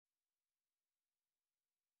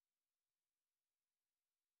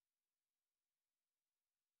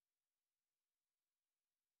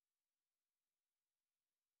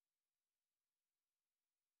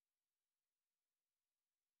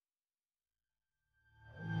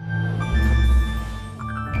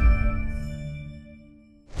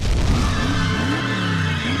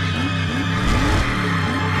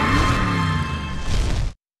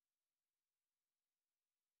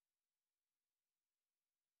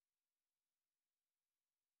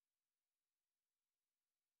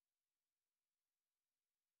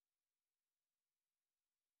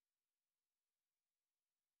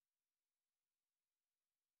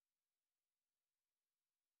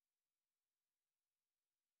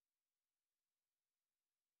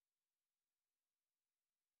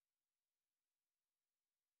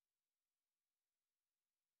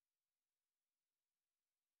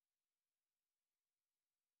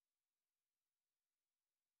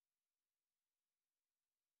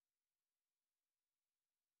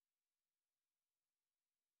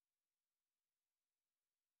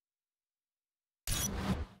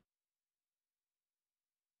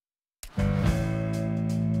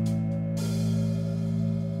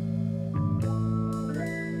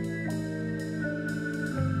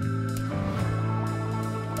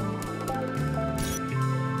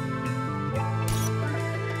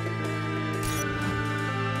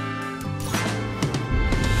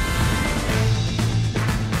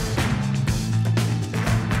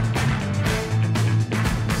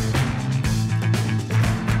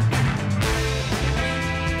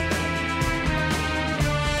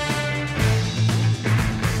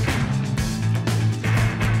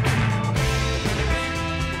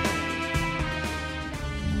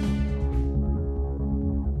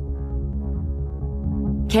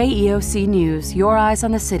KEOC News, your eyes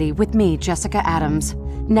on the city with me, Jessica Adams.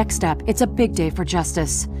 Next up, it's a big day for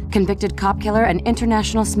justice. Convicted cop killer and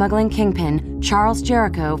international smuggling kingpin, Charles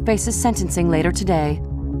Jericho, faces sentencing later today.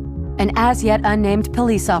 An as-yet unnamed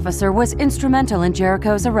police officer was instrumental in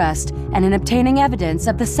Jericho's arrest and in obtaining evidence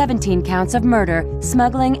of the 17 counts of murder,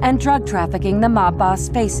 smuggling, and drug trafficking the mob boss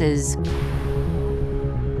faces.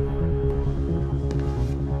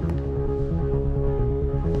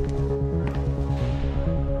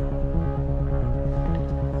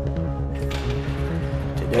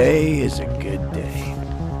 Today is a good day.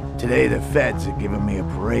 Today the feds are giving me a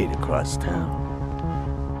parade across town.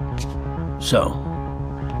 So,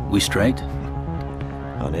 we straight?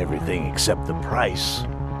 On everything except the price.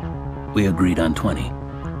 We agreed on 20.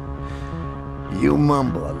 You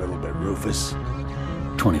mumble a little bit, Rufus.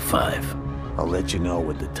 25. I'll let you know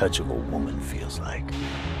what the touch of a woman feels like.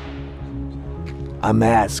 I'm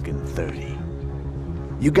asking 30.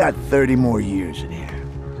 You got 30 more years in here.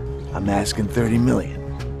 I'm asking 30 million.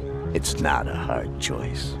 It's not a hard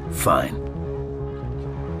choice. Fine.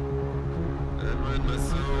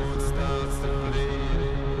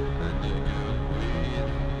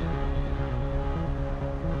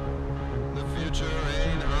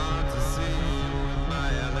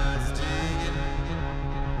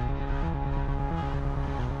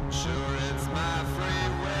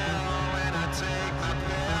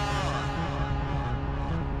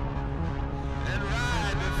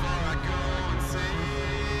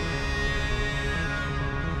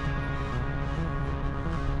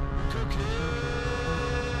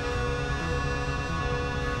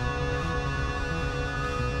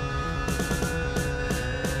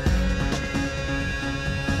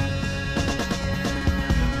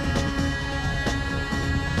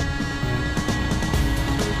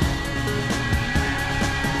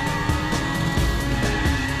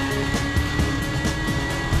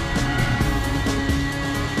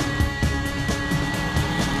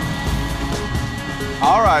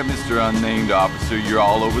 All right, Mr. Unnamed Officer, you're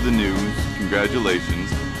all over the news. Congratulations.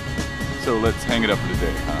 So let's hang it up for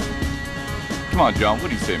today, huh? Come on, John, what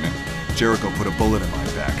do you say, man? Jericho put a bullet in my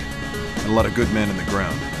back, and a lot of good men in the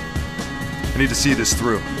ground. I need to see this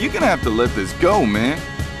through. You're gonna have to let this go, man.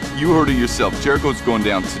 You heard it yourself. Jericho's going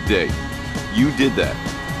down today. You did that.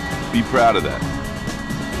 Be proud of that.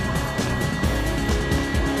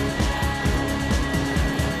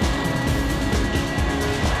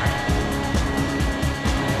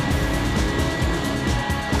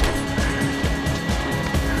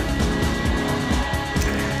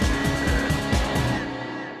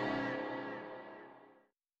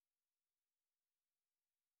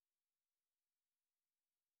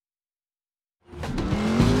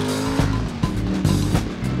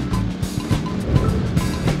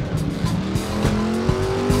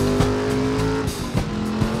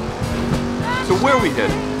 Where are we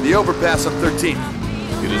headed? The overpass on 13th.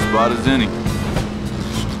 Good a spot as any.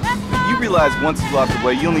 You realize once he's locked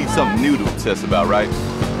away, you'll need something new to obsess about, right?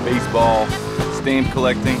 Baseball, stamp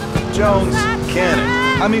collecting. Jones, Cannon.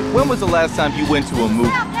 I mean, when was the last time you went to a movie?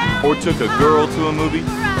 Or took a girl to a movie?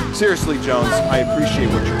 Seriously, Jones, I appreciate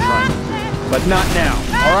what you're trying to do. But not now,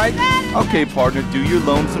 all right? Okay, partner, do your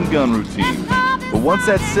lonesome gun routine. But once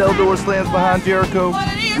that cell door slams behind Jericho,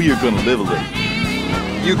 we are gonna live a little.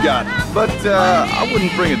 You got it. But, I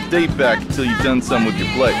wouldn't bring a date back until you've done something with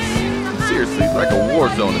your place. Seriously, it's like a war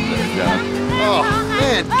zone in there, John. Oh,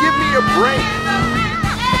 man, give me a break.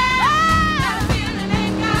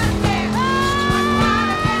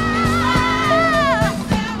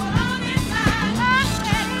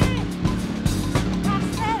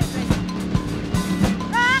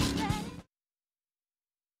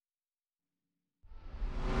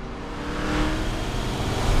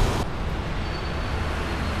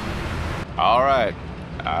 All right,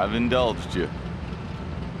 I've indulged you.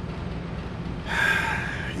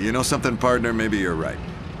 You know something, partner? Maybe you're right.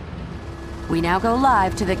 We now go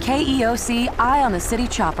live to the KEOC Eye on the City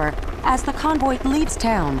chopper. As the convoy leaves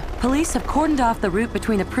town, police have cordoned off the route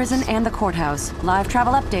between the prison and the courthouse. Live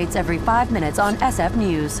travel updates every 5 minutes on SF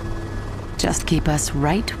News. Just keep us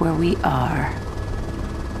right where we are.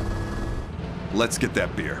 Let's get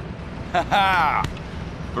that beer. Ha ha!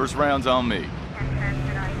 First round's on me.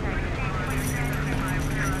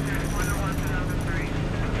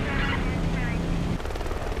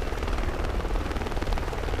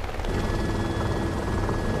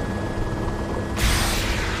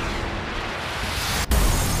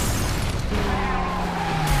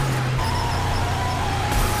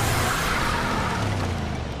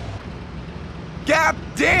 God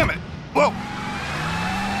damn it! Whoa!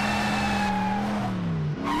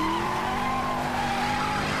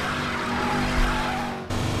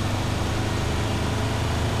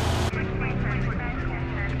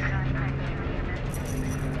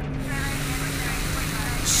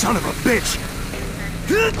 Son of a bitch!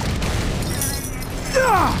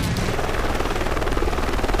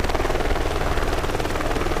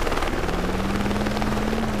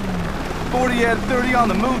 40 out of 30 on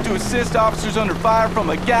the move to assist officers under fire from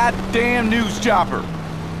a goddamn news chopper.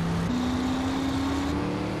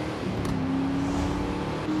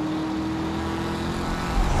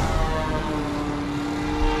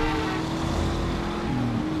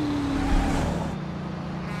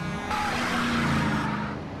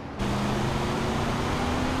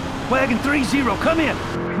 Wagon 3-0, come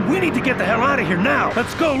in! We need to get the hell out of here now!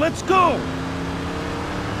 Let's go, let's go!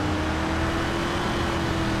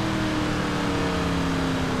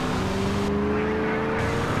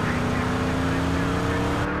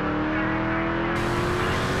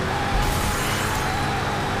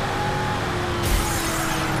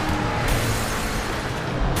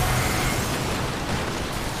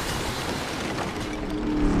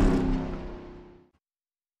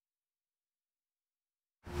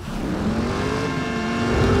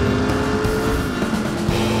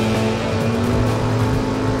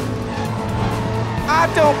 I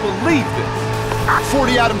don't believe this!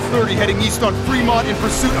 40 Adam 30 heading east on Fremont in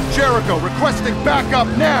pursuit of Jericho, requesting backup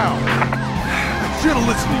now! Should've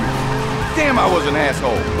listened to you. Damn, I was an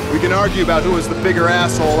asshole. We can argue about who is the bigger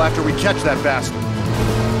asshole after we catch that bastard.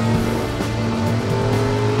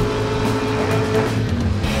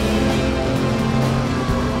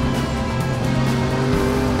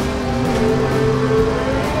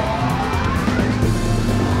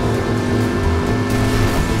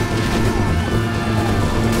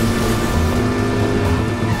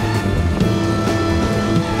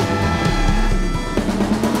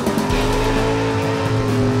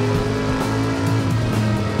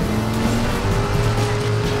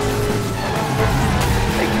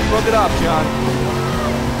 Look it up, John.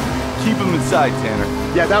 Keep him in sight, Tanner.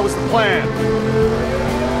 Yeah, that was the plan.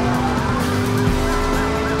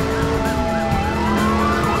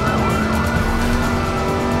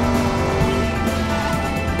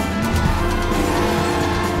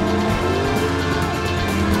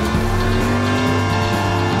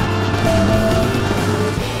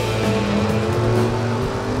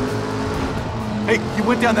 Hey, you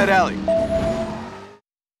went down that alley.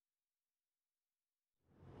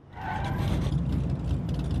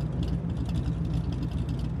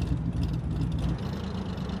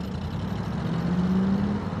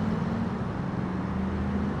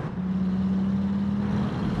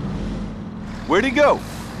 Where'd he go?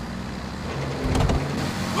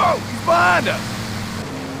 Whoa, he's behind us!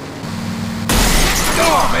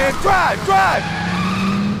 Come on, man, drive, drive!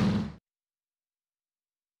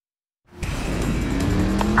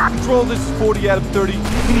 Control, this is 40 out of 30.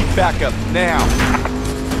 We need backup now.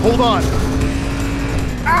 Hold on.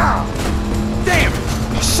 Ow! Damn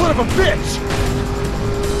it! You son of a bitch!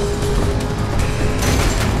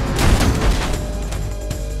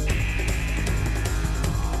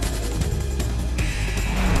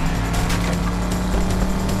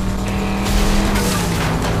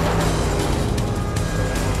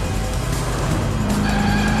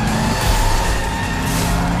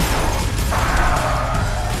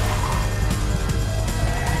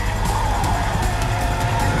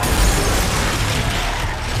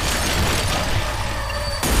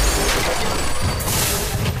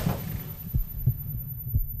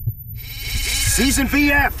 Season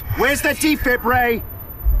VF! Where's that defib, Ray?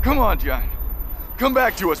 Come on, John. Come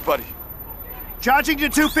back to us, buddy. Charging to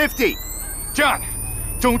 250! John,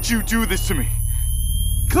 don't you do this to me.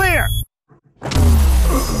 Clear!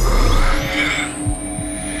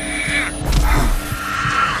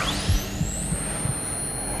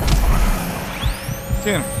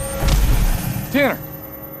 Tanner. Tanner.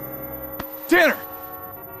 Tanner!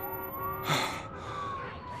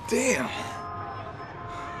 Damn.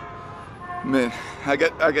 Man, I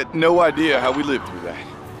got no idea how we lived through that.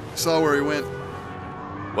 Saw where he went.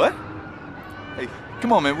 What? Hey,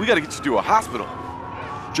 come on, man. We gotta get you to a hospital.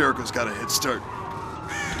 Jericho's got a head start.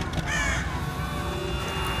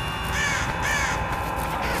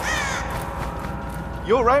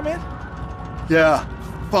 You all right, man? Yeah,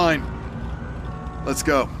 fine. Let's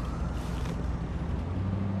go.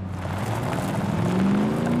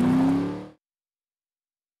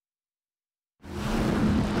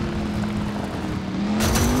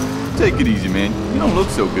 Take it easy, man. You don't look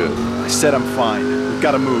so good. I said I'm fine. We've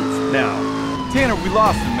got to move, now. Tanner, we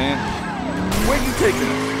lost him, man. Where you taking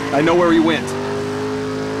us? I know where he went.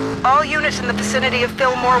 All units in the vicinity of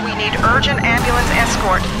Fillmore, we need urgent ambulance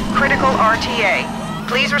escort. Critical RTA.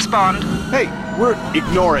 Please respond. Hey,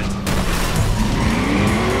 Ignore it.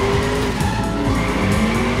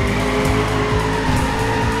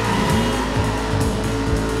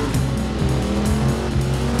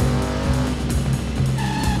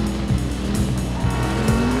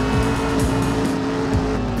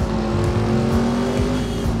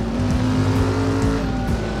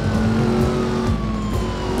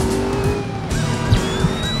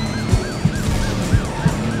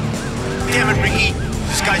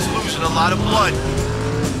 losing a lot of blood.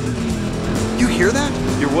 You hear that?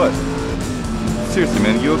 Hear what? Seriously,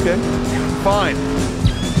 man, you okay? Fine.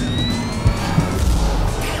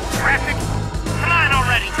 Traffic? Come on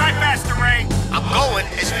already, drive faster, Ray. I'm going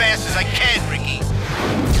as fast as I can, Ricky.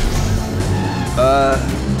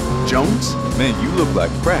 Jones? Man, you look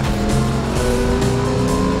like crap.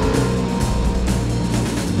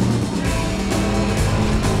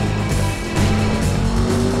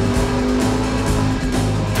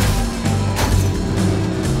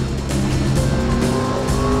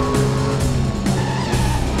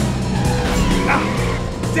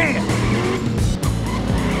 Damn!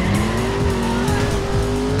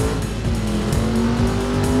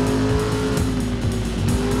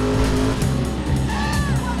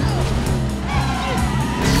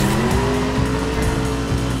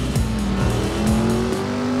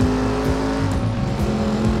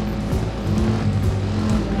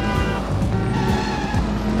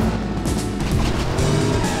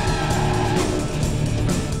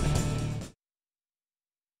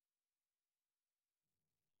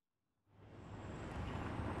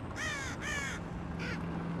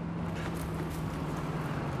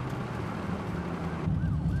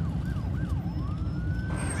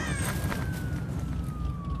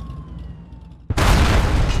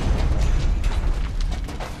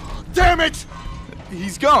 Damn it!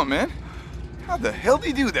 He's gone, man. How the hell did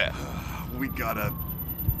he do that? We gotta...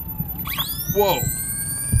 Whoa.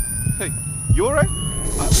 Hey, you alright?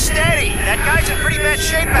 Steady! That guy's in pretty bad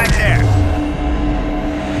shape back there.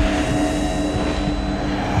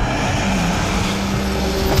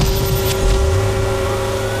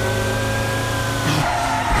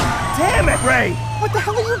 Damn it, Ray! What the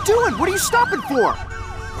hell are you doing? What are you stopping for?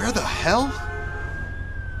 Where the hell?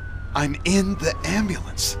 I'm in the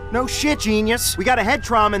ambulance. No shit, genius. We got a head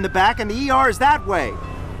trauma in the back and the ER is that way.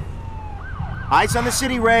 Eyes on the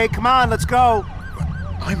city, Ray. Come on, let's go.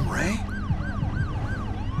 I'm Ray?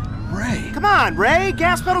 Ray? Come on, Ray.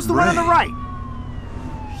 Gas pedal's the one on the right.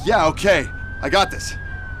 Yeah, okay. I got this.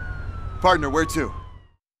 Partner, where to?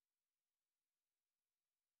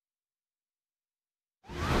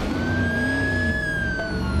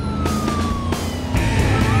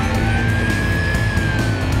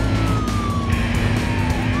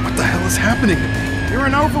 What the hell is happening to me? You're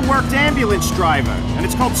an overworked ambulance driver, and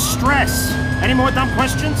it's called stress. Any more dumb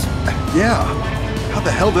questions? Yeah. How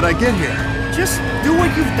the hell did I get here? Just do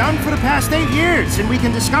what you've done for the past 8 years, and we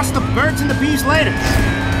can discuss the birds and the bees later.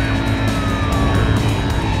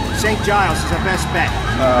 St. Giles is our best bet.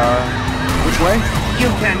 Which way?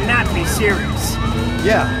 You cannot be serious.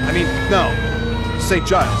 Yeah, I mean, no. St.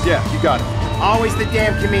 Giles, yeah, you got it. Always the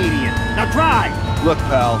damn comedian. Now drive! Look,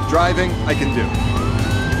 pal, driving, I can do.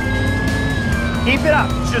 Keep it up.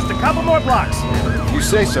 It's just a couple more blocks. You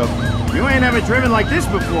say so. You ain't ever driven like this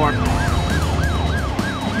before.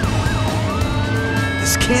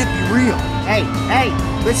 This can't be real. Hey,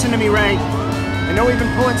 listen to me, Ray. I know we've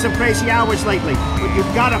been pulling some crazy hours lately, but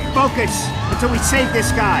you've got to focus until we save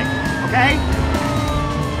this guy, okay?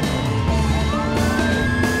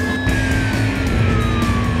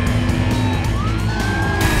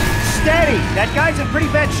 Steady! That guy's in pretty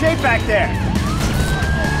bad shape back there.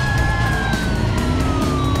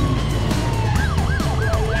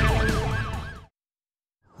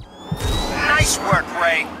 Nice work,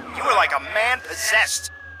 Ray. You were like a man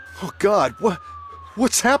possessed. Oh, God,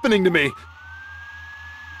 what's happening to me?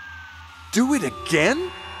 Do it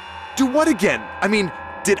again? Do what again? I mean,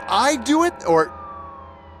 did I do it, or...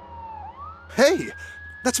 Hey,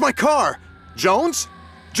 that's my car! Jones?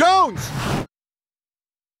 Jones!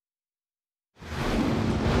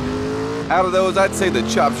 Out of those, I'd say the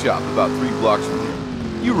chop shop about 3 blocks from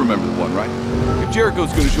here. You remember the one, right? If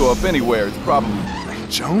Jericho's gonna show up anywhere, it's probably...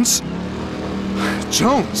 Jones?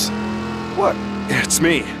 Jones! What? It's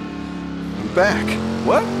me. I'm back.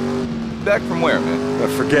 What? Back from where, man?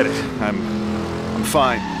 Forget it. I'm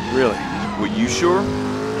fine, really. Were you sure?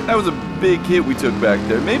 That was a big hit we took back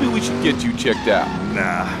there. Maybe we should get you checked out.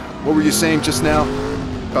 Nah. What were you saying just now?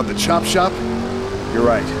 About the chop shop? You're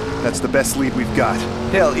right. That's the best lead we've got.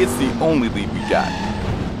 Hell, it's the only lead we got.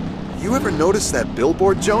 You ever notice that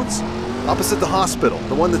billboard, Jones? Opposite the hospital.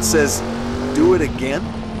 The one that says, "Do it again"?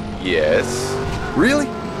 Yes. Really?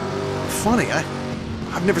 Funny,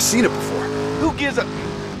 I've never seen it before. Who gives a...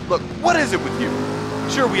 Look, what is it with you?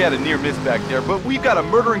 Sure, we had a near miss back there, but we've got a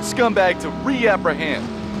murdering scumbag to reapprehend.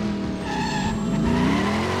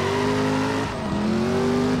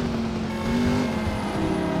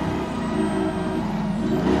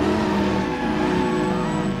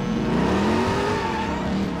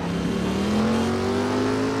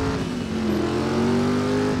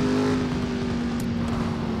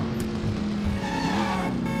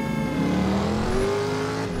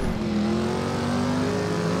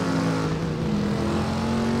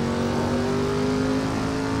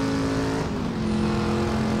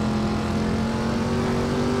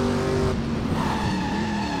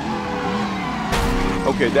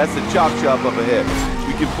 Okay, that's the chop shop up ahead.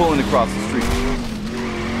 We can pull in across the street.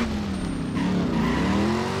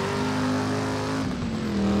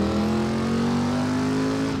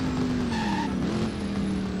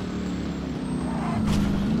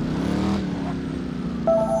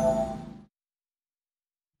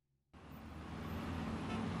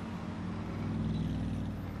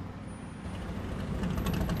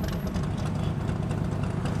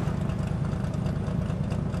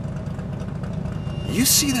 You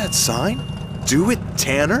see that sign? Do it,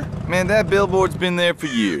 Tanner? Man, that billboard's been there for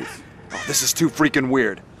years. Oh, this is too freaking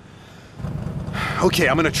weird. Okay,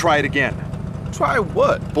 I'm gonna try it again. Try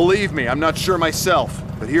what? Believe me, I'm not sure myself,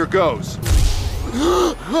 but here goes.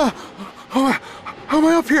 How am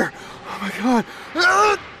I up here? Oh my god.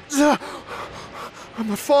 I'm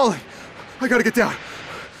not falling. I gotta get down.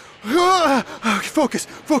 Okay, focus.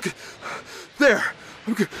 There.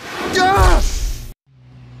 I'm good.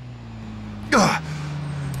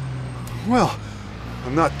 Well,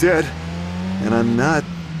 I'm not dead, and I'm not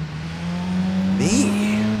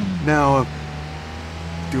me. Now,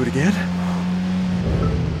 do it again.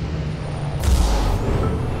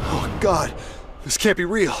 Oh God, this can't be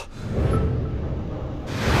real.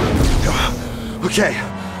 Okay,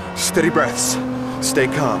 steady breaths. Stay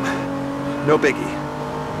calm. No biggie.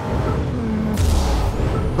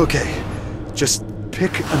 Okay, just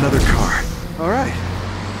pick another car. All right,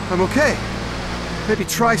 I'm okay. Maybe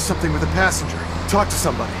try something with a passenger. Talk to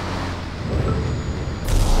somebody.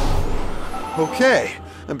 Okay,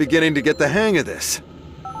 I'm beginning to get the hang of this.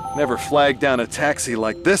 Never flagged down a taxi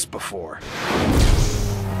like this before.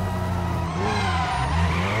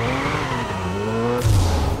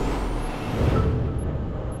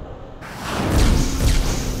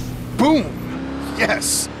 Boom!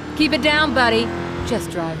 Yes! Keep it down, buddy.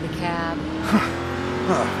 Just drive the cab.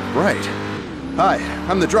 Right. Hi,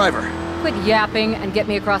 I'm the driver. Quit yapping and get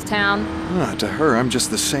me across town. To her, I'm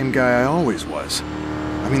just the same guy I always was.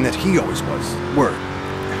 I mean, that he always was. Word.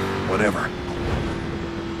 Whatever.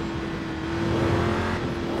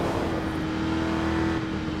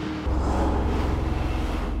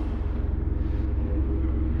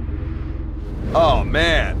 Oh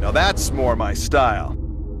man, now that's more my style.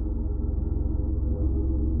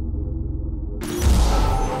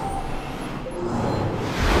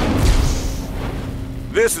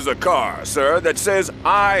 This is a car, sir, that says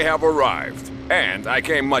I have arrived. And I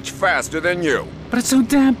came much faster than you. But it's so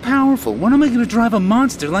damn powerful. When am I gonna drive a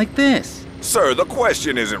monster like this? Sir, the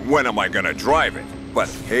question isn't when am I gonna drive it, but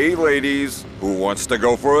hey ladies, who wants to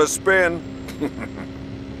go for a spin?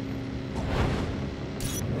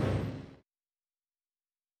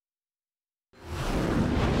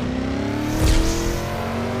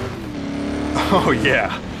 Oh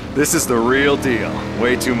yeah, this is the real deal.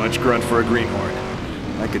 Way too much grunt for a greenhorn.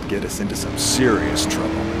 That could get us into some serious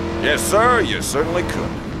trouble. Yes, sir, you certainly could.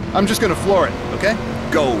 I'm just gonna floor it, okay?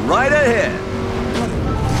 Go right ahead.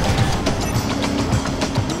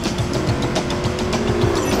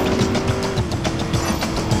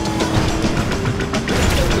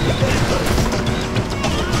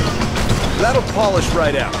 That'll polish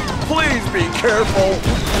right out. Please be careful.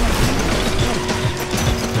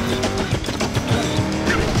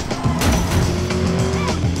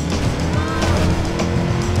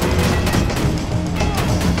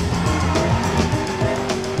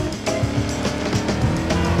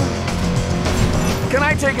 Can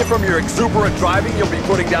I take it from your exuberant driving you'll be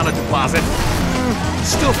putting down a deposit?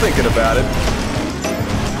 Still thinking about it.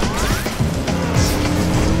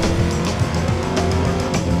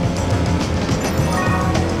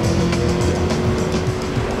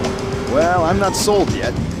 Well, I'm not sold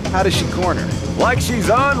yet. How does she corner? Like she's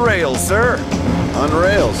on rails, sir. On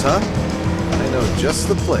rails, huh? I know just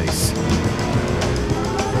the place.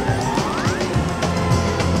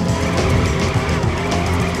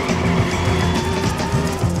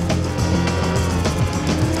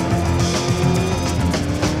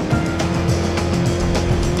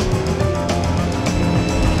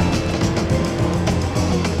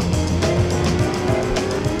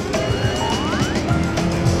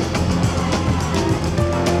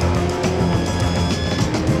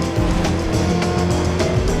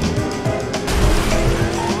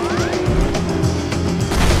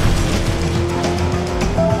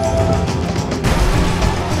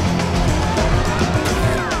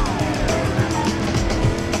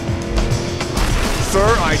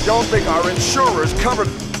 I don't think our insurer's covered.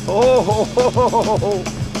 Oh.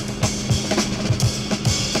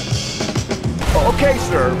 Okay,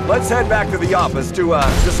 sir. Let's head back to the office to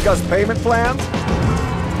discuss payment plans.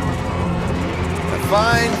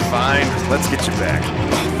 Fine. Let's get you back.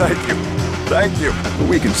 Thank you. Thank you. But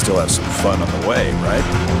we can still have some fun on the way, right?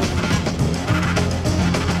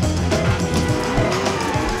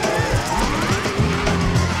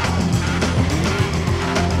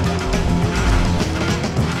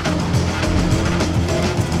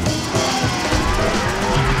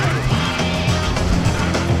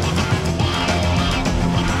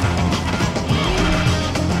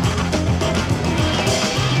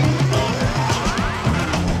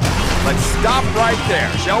 Let's stop right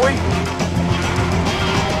there, shall we?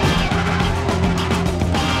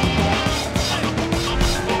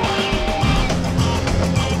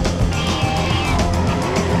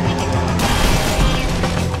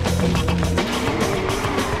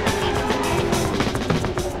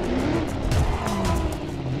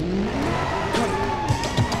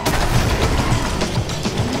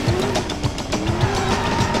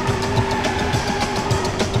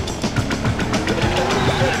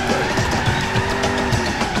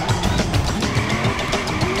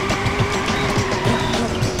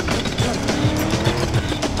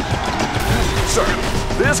 Sir,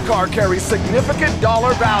 this car carries significant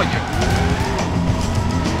dollar value.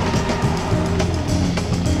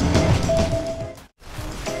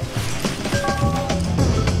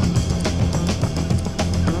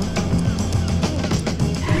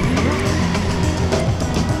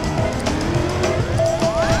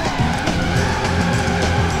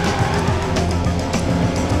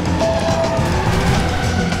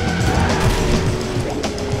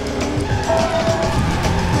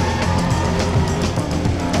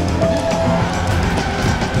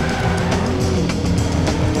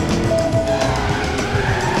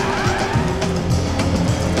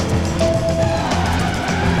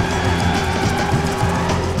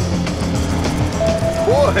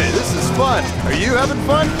 Boy, this is fun. Are you having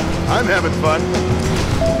fun? I'm having fun.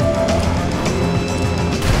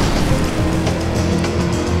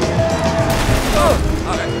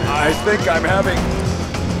 I think I'm having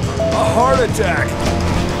a heart attack.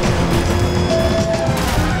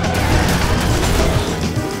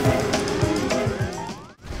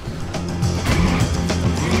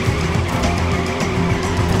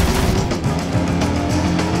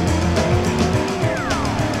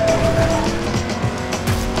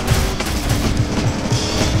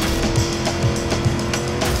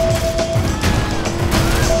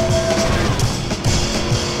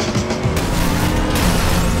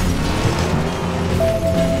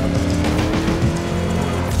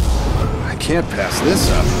 Can't pass this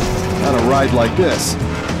up. Not a ride like this.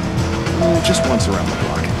 Just once around the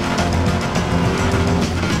block.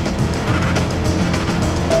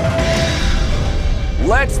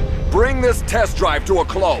 Let's bring this test drive to a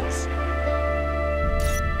close.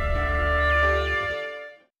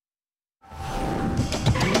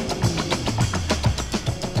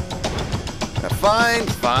 Fine,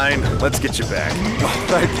 fine. Let's get you back. Oh,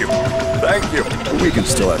 thank you. Thank you. But we can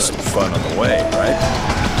still have some fun on the way, right?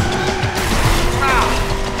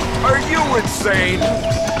 Are you insane?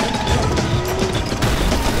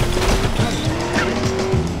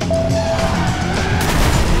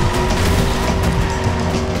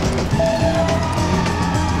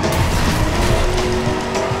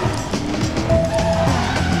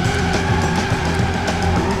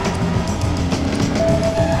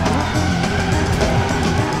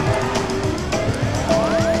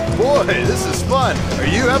 Boy, this is fun. Are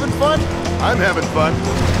you having fun? I'm having fun.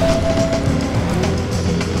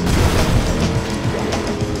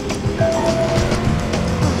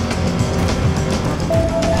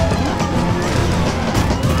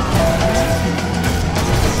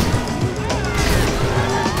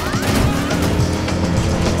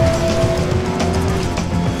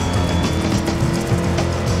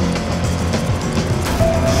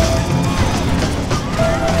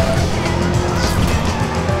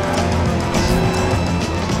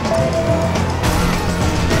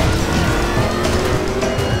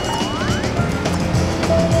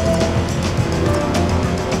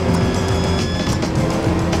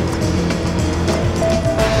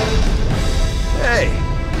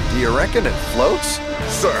 Reckon it floats?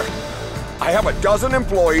 Sir, I have a dozen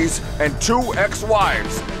employees and 2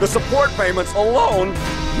 ex-wives. The support payments alone...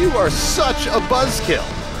 You are such a buzzkill.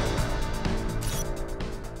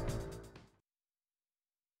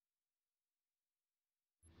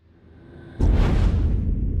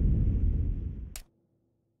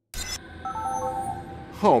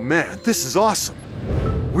 Oh man, this is awesome.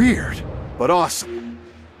 Weird, but awesome.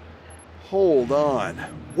 Hold on.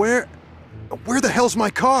 Where the hell's my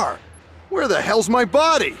car? Where the hell's my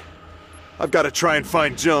body? I've got to try and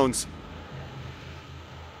find Jones.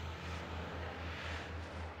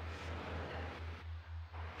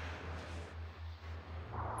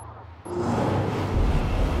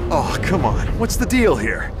 Oh, come on. What's the deal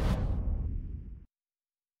here?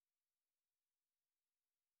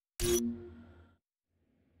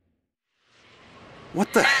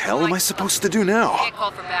 What the hell am I supposed to do now? Can't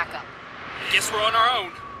call for backup. Guess we're on our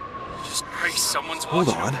own. Just pray someone's Hold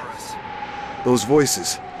watching on. over us. Those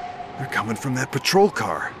voices, they're coming from that patrol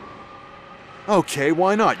car. Okay,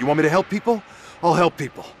 why not? You want me to help people? I'll help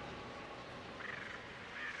people.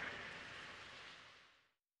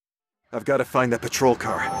 I've got to find that patrol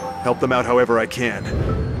car. Help them out however I can.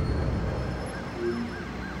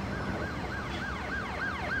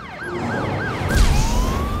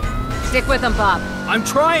 Stick with him, Bob. I'm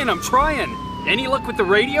trying. Any luck with the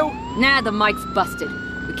radio? Nah, the mic's busted.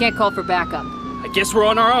 We can't call for backup. I guess we're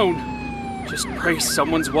on our own. Just pray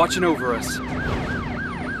someone's watching over us.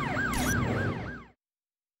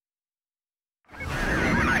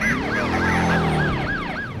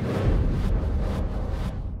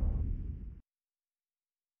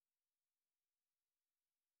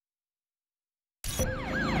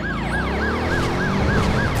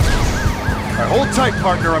 Hold tight,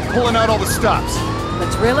 partner. I'm pulling out all the stops.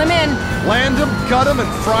 Let's reel him in. Land him, gut him, and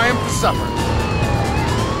fry him for supper.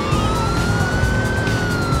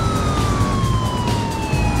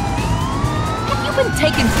 Have you been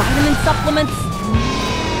taking vitamin supplements?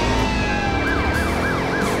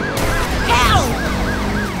 Help!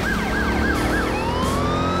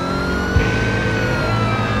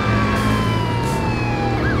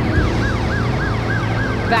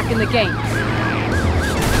 Back in the game.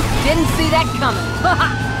 Didn't see that coming.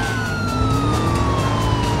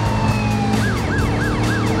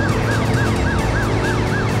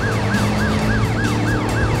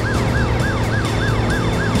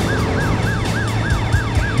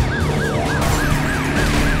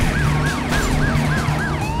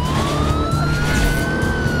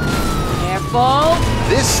 Careful.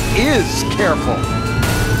 This is careful.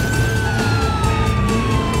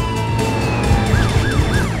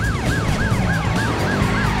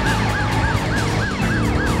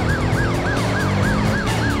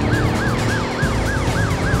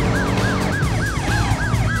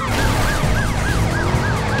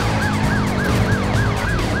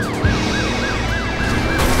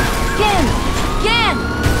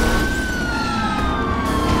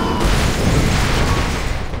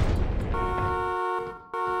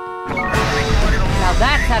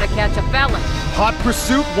 That's how to catch a felon. Hot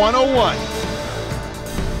Pursuit 101.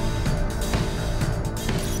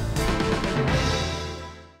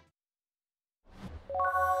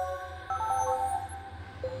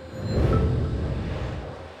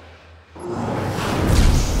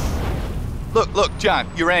 Look, John,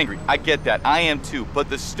 you're angry. I get that. I am too. But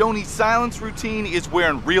the Stony Silence routine is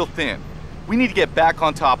wearing real thin. We need to get back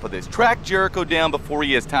on top of this. Track Jericho down before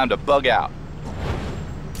he has time to bug out.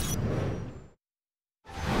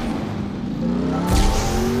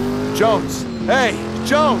 Jones! Hey,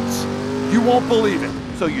 Jones! You won't believe it.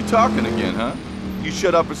 So you're talking again, huh? You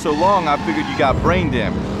shut up for so long, I figured you got brain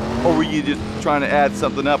damage. Or were you just trying to add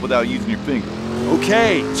something up without using your finger?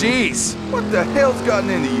 Okay, jeez. What the hell's gotten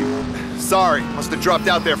into you? Sorry, must have dropped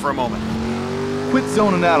out there for a moment. Quit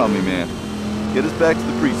zoning out on me, man. Get us back to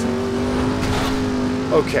the precinct.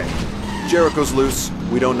 Okay. Jericho's loose.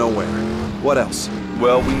 We don't know where. What else?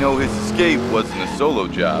 Well, we know his escape wasn't a solo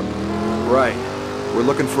job. Right. We're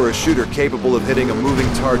looking for a shooter capable of hitting a moving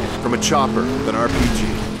target from a chopper with an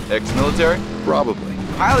RPG. Ex-military? Probably.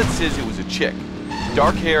 Pilot says it was a chick.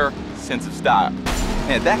 Dark hair, sense of style.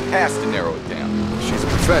 Man, that has to narrow it down. She's a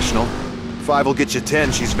professional. 5 will get you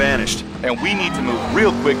 10, she's vanished. And we need to move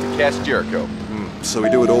real quick to catch Jericho. So we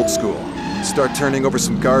do it old school. Start turning over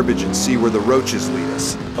some garbage and see where the roaches lead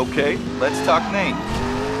us. Okay, let's talk names.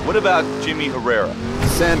 What about Jimmy Herrera?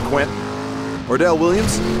 San Quentin. Ordell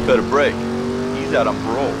Williams? Better break. He's out on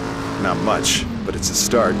parole. Not much, but it's a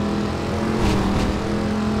start.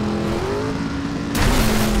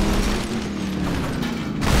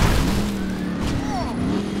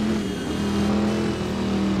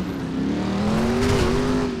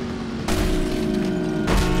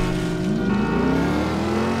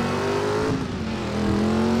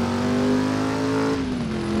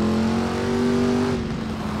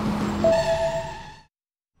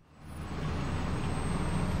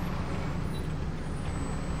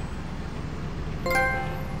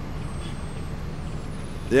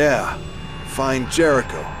 Yeah, find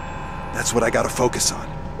Jericho. That's what I gotta focus on.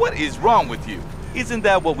 What is wrong with you? Isn't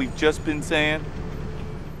that what we've just been saying?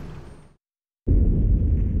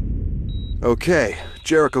 Okay,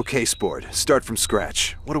 Jericho case board. Start from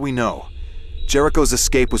scratch. What do we know? Jericho's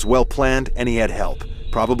escape was well planned and he had help.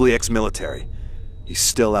 Probably ex-military. He's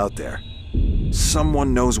still out there.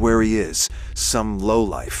 Someone knows where he is, some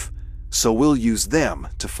lowlife. So we'll use them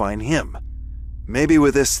to find him. Maybe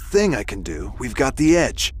with this thing I can do, we've got the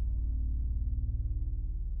edge.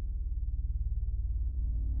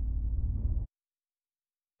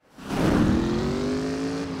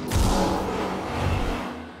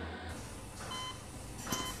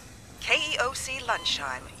 KEOC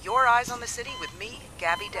Lunchtime. Your eyes on the city with me,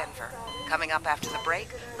 Gabby Denver. Coming up after the break,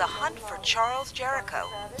 the hunt for Charles Jericho.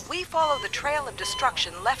 We follow the trail of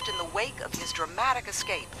destruction left in the wake of his dramatic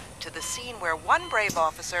escape to the scene where one brave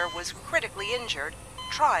officer was critically injured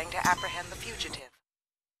trying to apprehend the fugitive.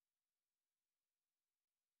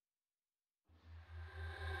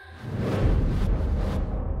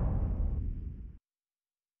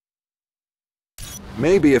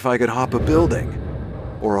 Maybe if I could hop a building.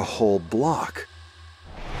 Or a whole block.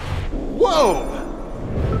 Whoa!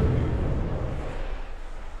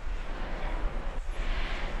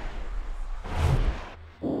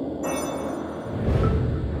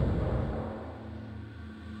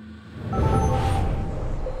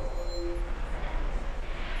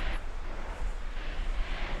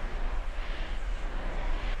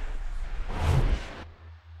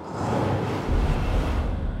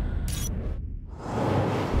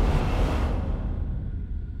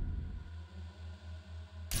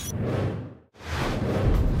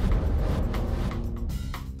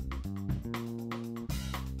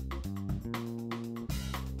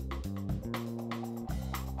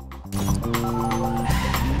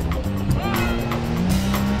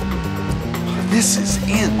 This is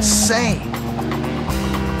insane!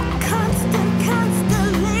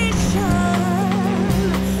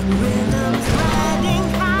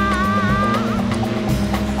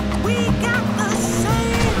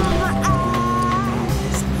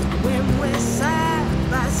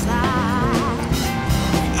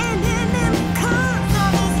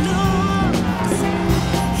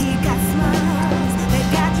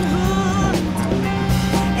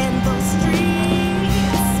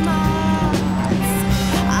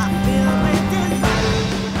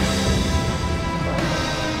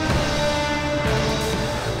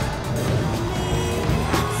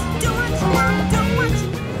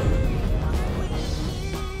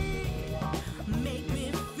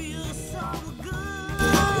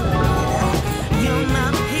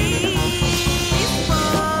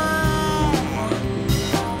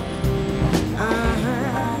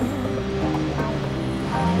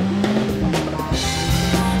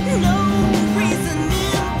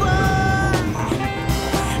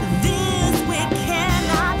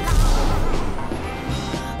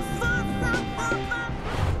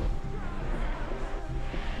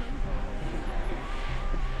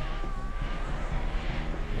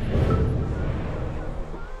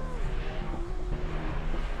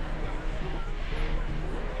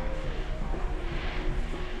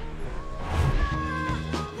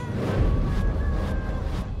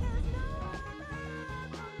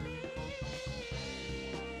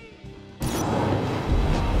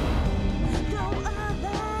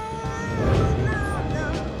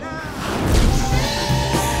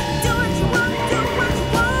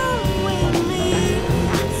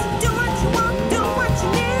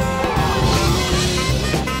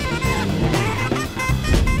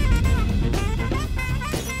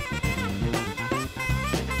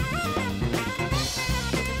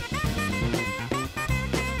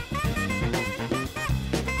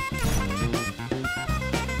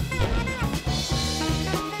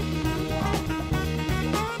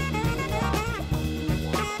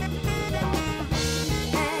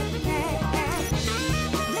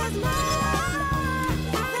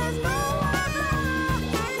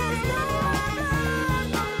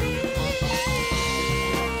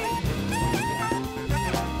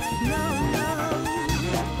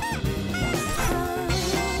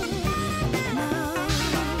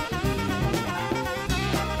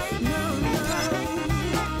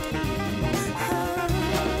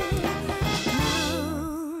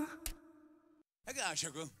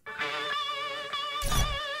 Sugar.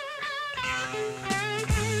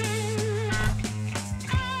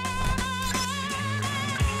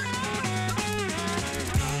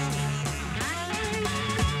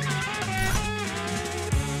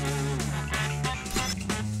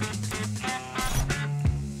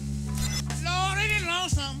 Lord, ain't it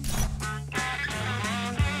lonesome?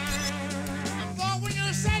 Boy, when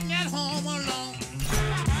you're sitting at home alone.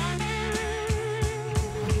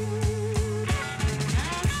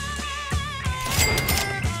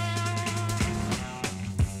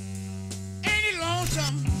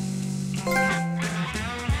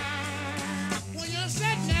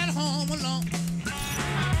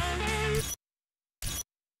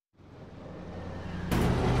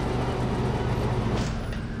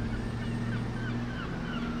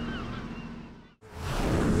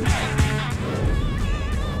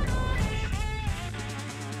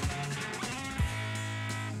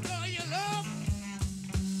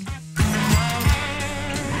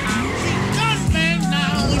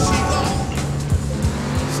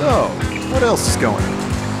 else is going?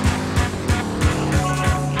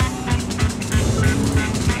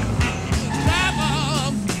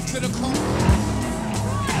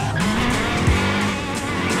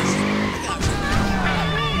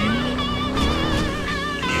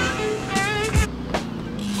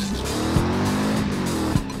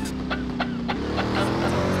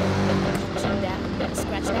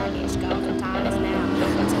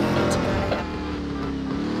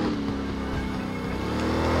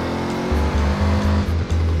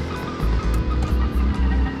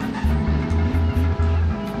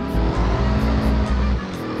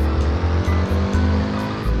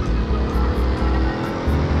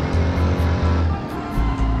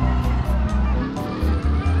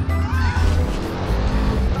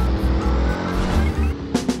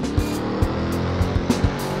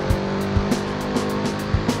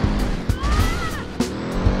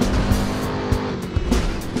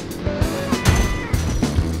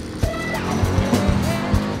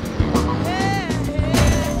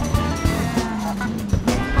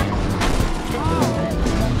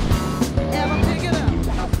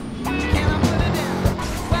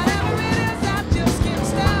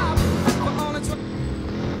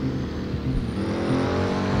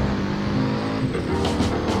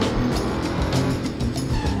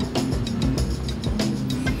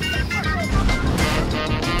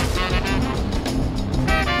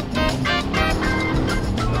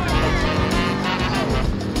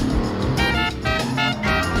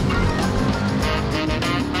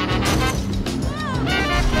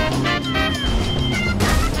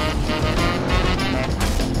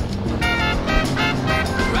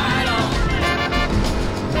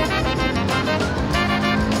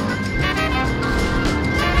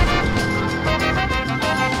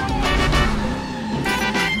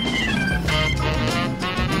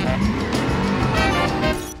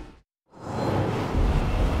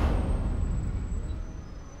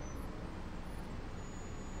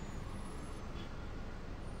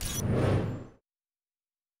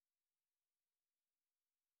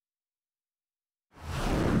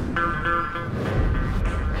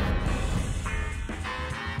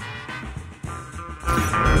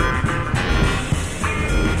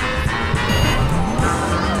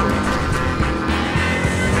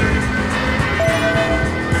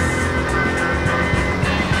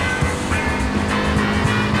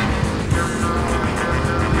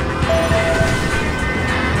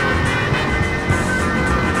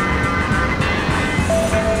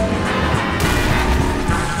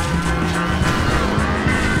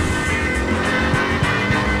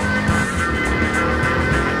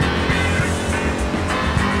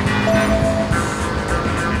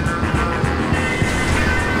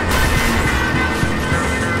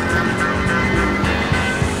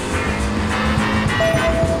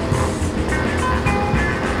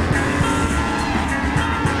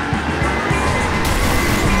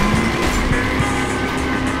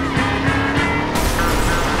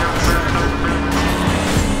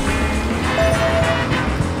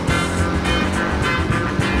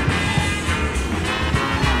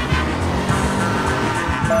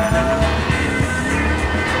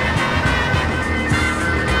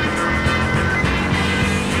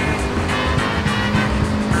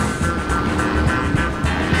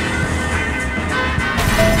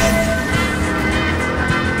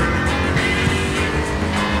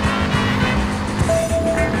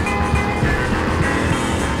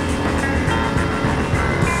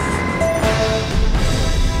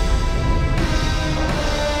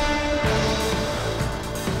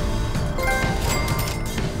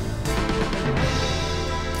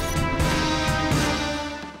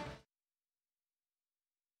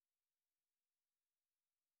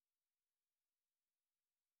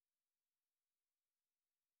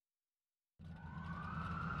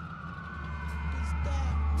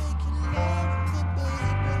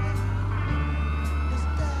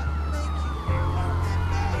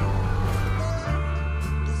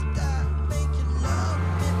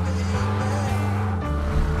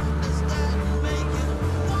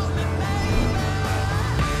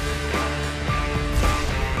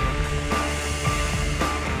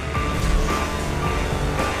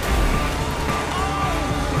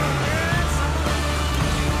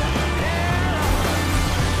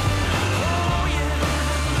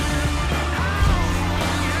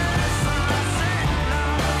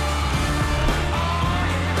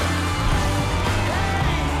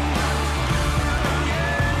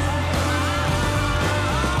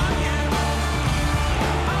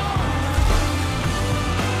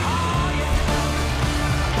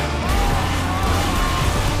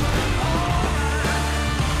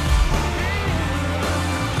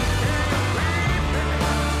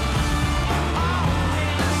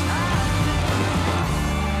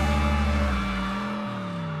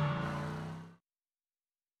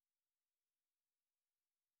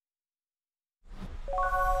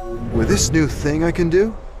 With this new thing I can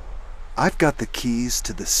do, I've got the keys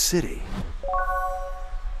to the city.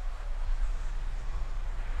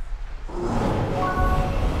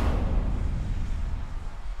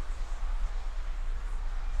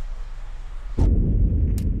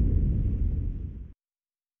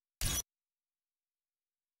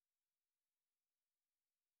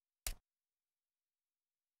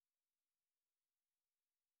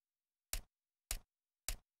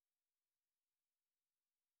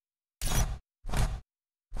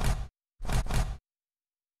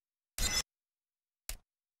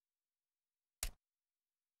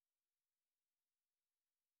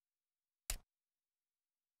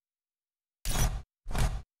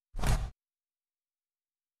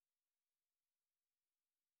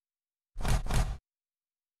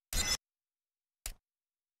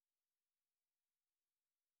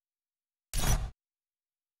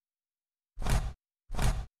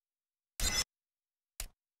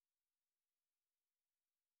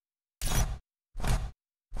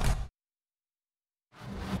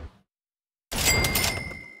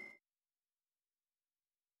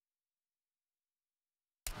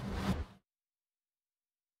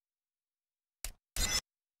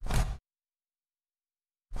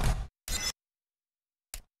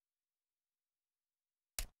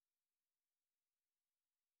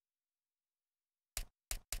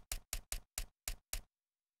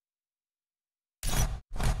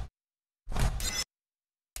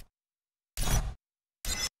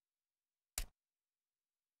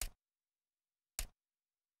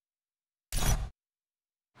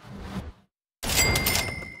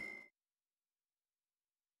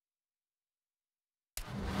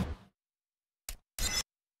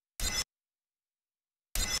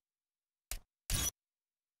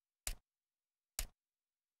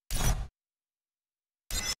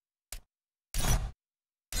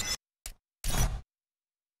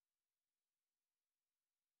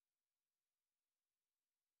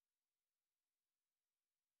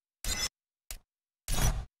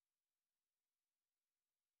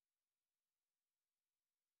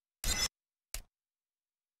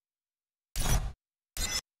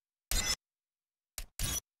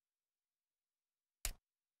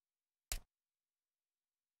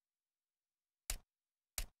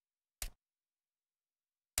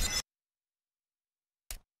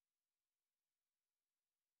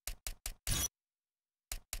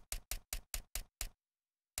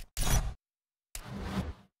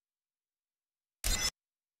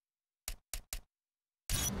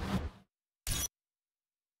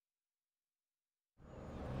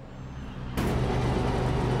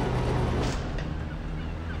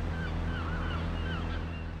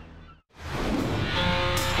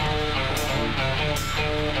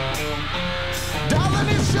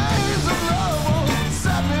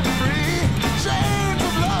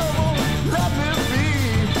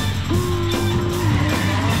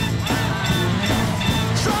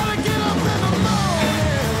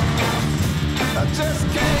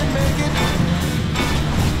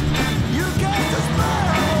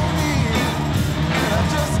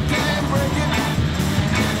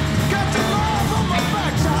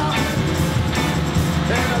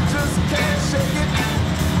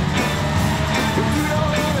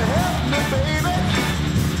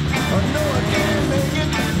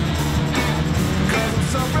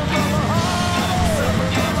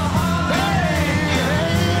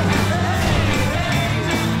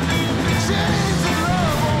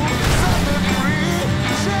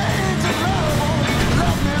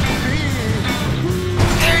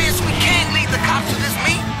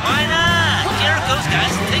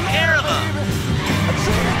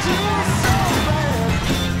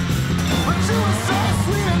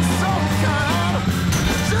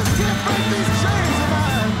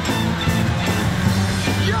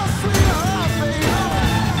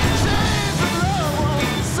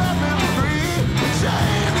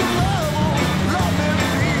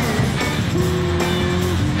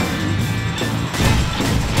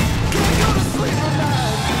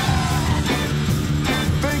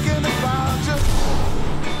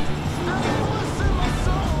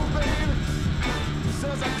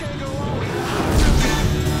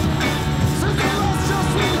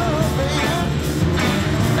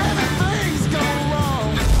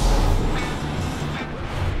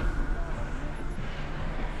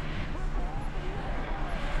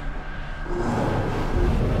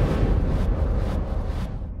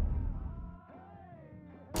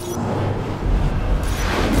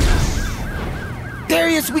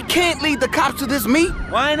 We can't lead the cops to this meet.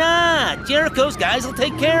 Why not? Jericho's guys will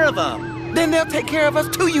take care of them. Then they'll take care of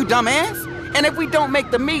us too, you dumbass. And if we don't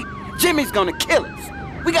make the meet, Jimmy's gonna kill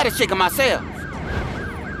us. We gotta shake him ourselves.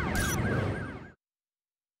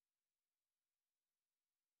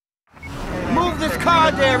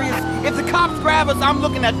 car, Darius. If the cops grab us, I'm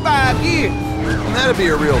looking at 5 years. And that'd be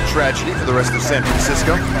a real tragedy for the rest of San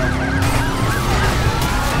Francisco.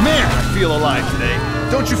 Man, I feel alive today.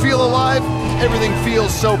 Don't you feel alive? Everything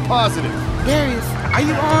feels so positive. Darius, are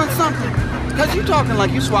you on something? Because you talking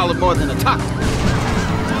like you swallowed more than a top.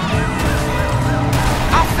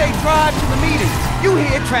 I say drive to the meeting. You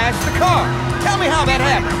here trash the car. Tell me how that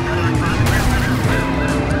happened.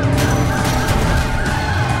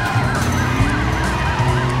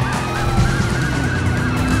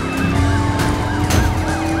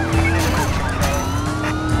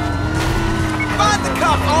 Find the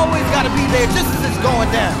cops always gotta be there just as it's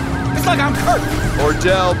going down. It's like I'm cursed.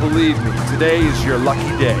 Ordell, believe me, today is your lucky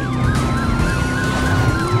day.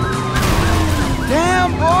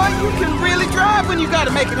 Damn, boy, you can really drive when you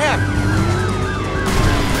gotta make it happen.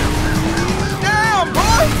 Damn,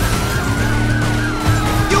 boy!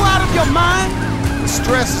 You out of your mind? The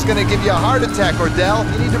stress is gonna give you a heart attack, Ordell.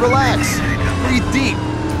 You need to relax. Breathe deep.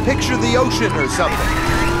 Picture the ocean or something.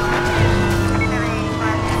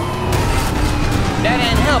 That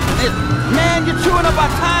ain't helping, is it? Man, you're chewing up our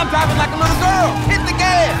time driving like a little girl. Hit the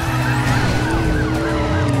gas!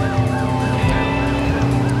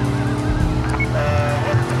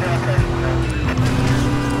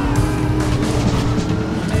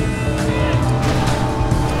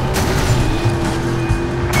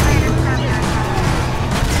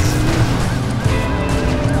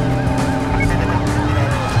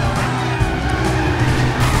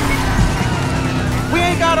 We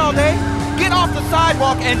ain't got all day. Get off the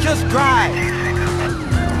sidewalk and just drive.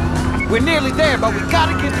 We're nearly there, but we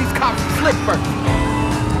gotta give these cops a slip first.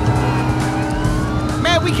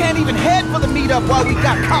 Man, we can't even head for the meetup while we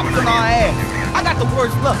got cops on our ass. I got the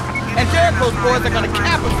worst luck, and Jericho's boys are gonna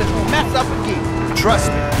cap us if we mess up again. Trust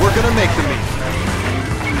me, we're gonna make the meet.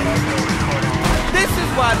 This is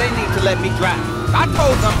why they need to let me drive. I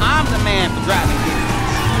told them I'm the man for driving here.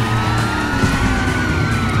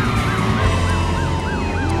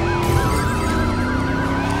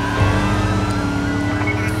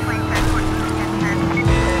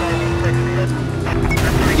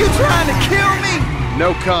 You trying to kill me?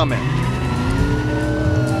 No comment.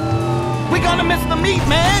 We gonna miss the meet,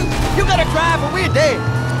 man. You gotta drive or we're dead.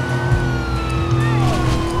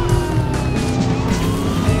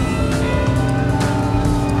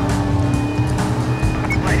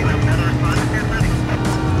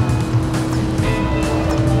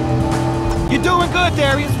 You're doing good,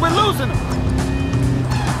 Darius. We're losing them.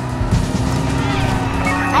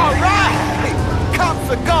 All right. Cops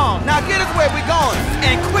are gone. Now get us where we're going,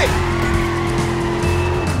 and quick.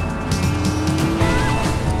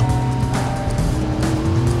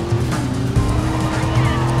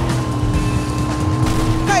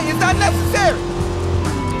 Hey, it's not necessary.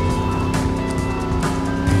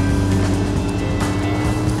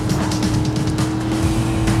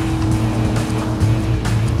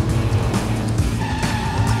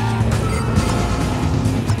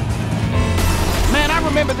 Man, I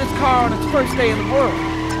remember this car on its first day in the world.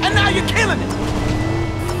 And now you're killing it!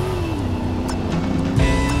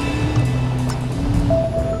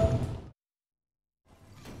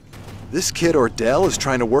 This kid Ordell is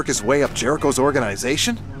trying to work his way up Jericho's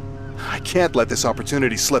organization? I can't let this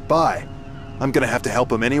opportunity slip by. I'm gonna have to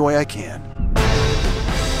help him any way I can.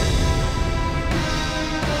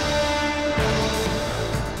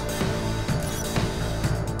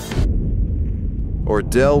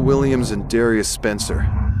 Ordell, Williams, and Darius Spencer.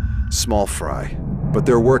 Small fry, but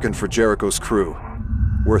they're working for Jericho's crew.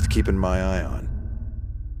 Worth keeping my eye on.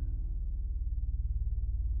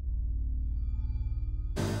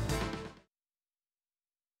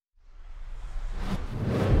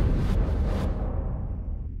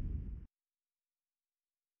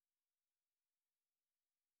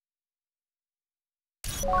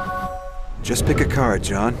 Just pick a card,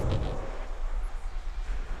 John.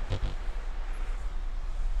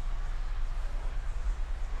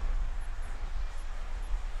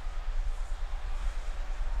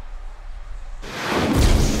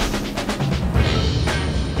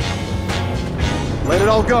 Let it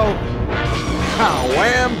all go. Ah,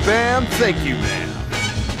 wham, bam, thank you, man.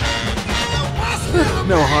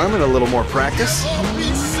 No harm in a little more practice.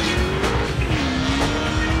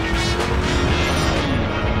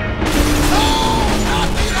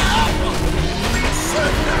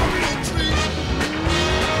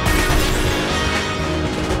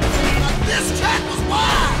 This track was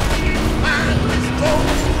wild. Mine was cold.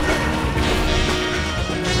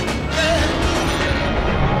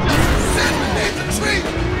 Just sitting beneath the tree,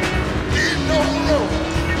 eating on the road.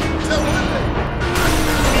 Till one day,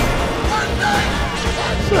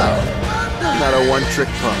 So, I'm not a one-trick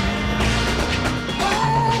pony.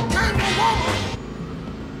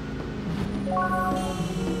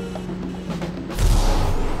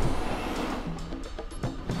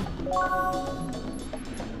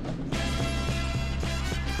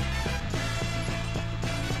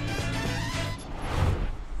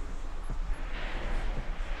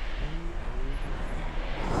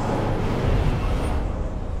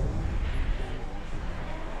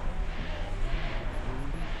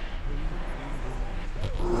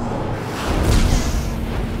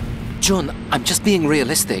 Jun, I'm just being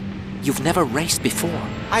realistic. You've never raced before.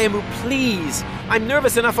 Ayamu, please. I'm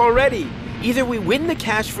nervous enough already. Either we win the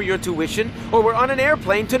cash for your tuition, or we're on an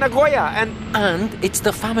airplane to Nagoya, and... And it's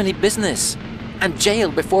the family business. And jail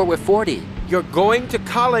before we're 40. You're going to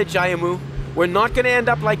college, Ayamu. We're not gonna end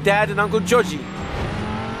up like Dad and Uncle Joji.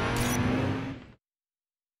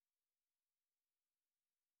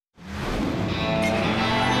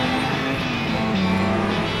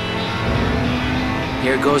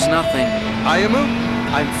 Here goes nothing. Ayamu,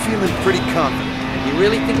 I'm feeling pretty confident. You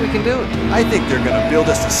really think we can do it? I think they're gonna build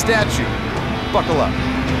us a statue. Buckle up.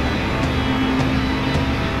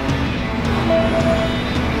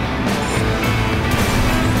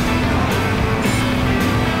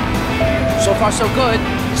 So far, so good.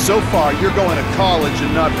 So far, you're going to college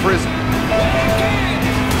and not prison.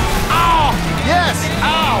 Ow! Yes!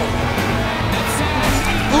 Ow!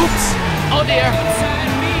 Oops! Oh dear!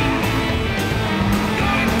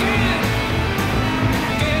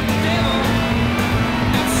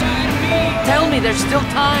 Tell me there's still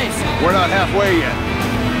time. We're not halfway yet.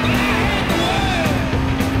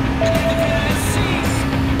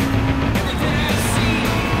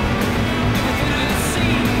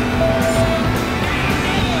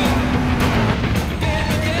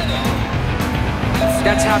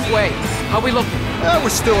 That's halfway. How we looking? We're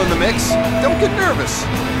still in the mix. Don't get nervous.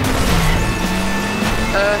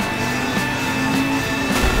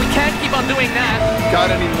 We can't keep on doing that. Got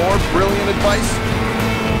any more brilliant advice?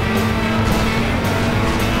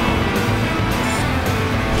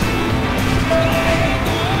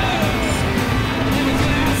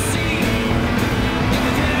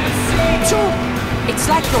 It's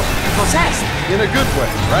like you're possessed. In a good way,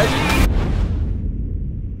 right?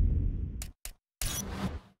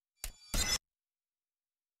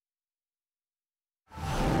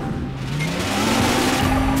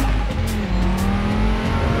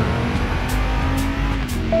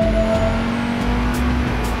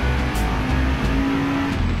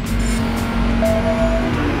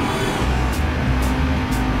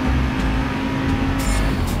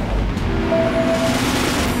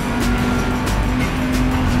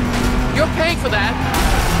 For that.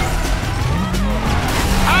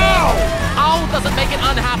 Ow! Ow doesn't make it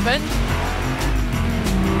unhappen.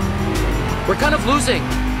 We're kind of losing.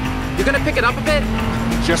 You're gonna pick it up a bit?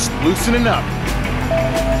 Just loosening up.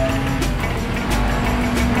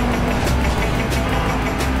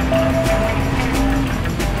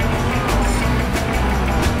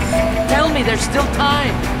 Tell me there's still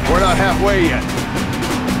time. We're not halfway yet.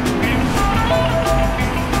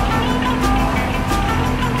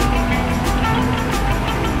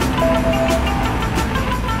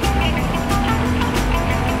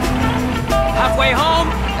 Halfway home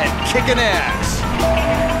and kicking ass.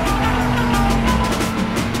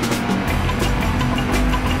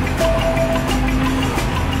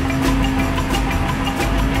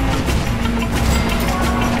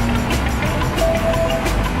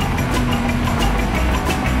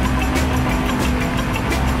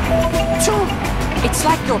 It's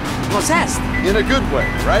like you're possessed. In a good way,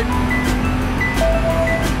 right?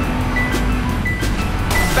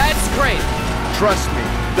 Bad scrape. Trust me,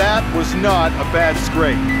 that was not a bad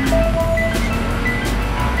scrape.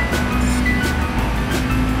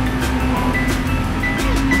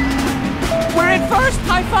 We're in first.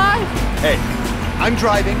 High five. Hey, I'm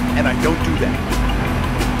driving and I don't do that.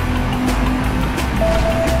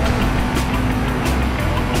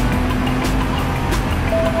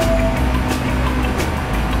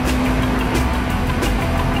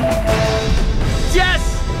 Yes!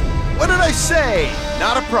 What did I say?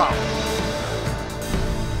 Not a problem.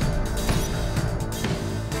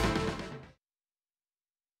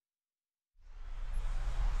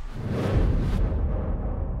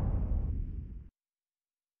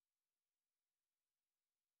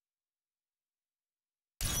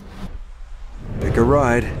 Pick a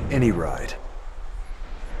ride, any ride.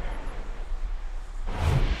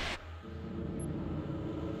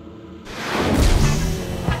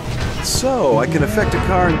 So, I can affect a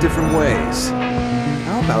car in different ways.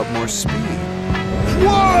 How about more speed?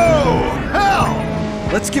 Whoa! Hell!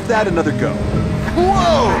 Let's give that another go.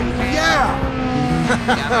 Whoa! Yeah!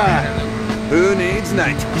 Who needs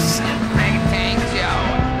 90s?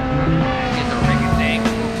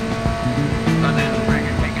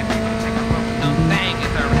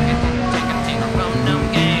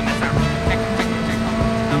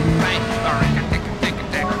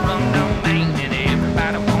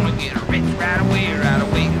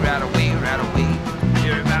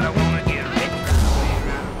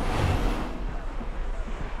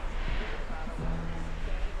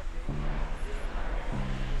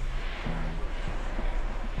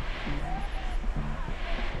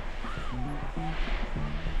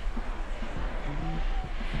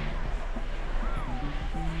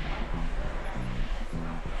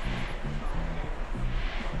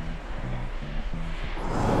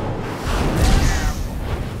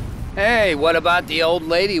 Hey, what about the old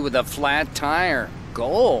lady with a flat tire?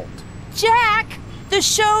 Gold. Jack, the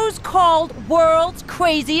show's called World's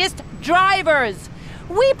Craziest Drivers.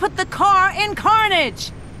 We put the car in carnage.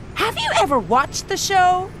 Have you ever watched the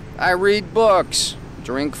show? I read books,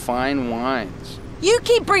 drink fine wines. You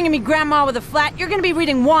keep bringing me Grandma with a flat, you're gonna be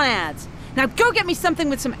reading want ads. Now go get me something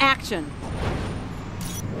with some action.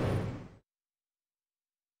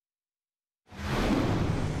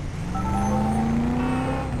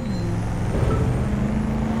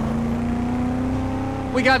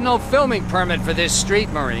 We got no filming permit for this street,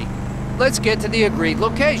 Marie. Let's get to the agreed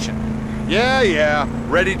location. Yeah.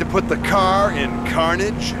 Ready to put the car in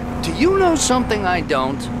carnage? Do you know something I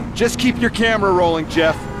don't? Just keep your camera rolling,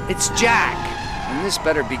 Jeff. It's Jack, and this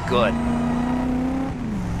better be good.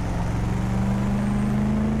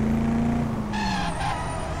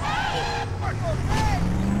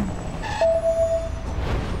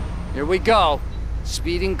 Here we go.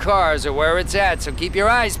 Speeding cars are where it's at, so keep your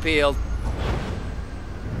eyes peeled.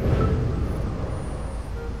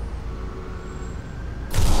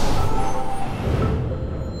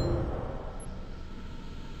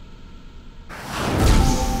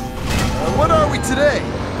 What are we today?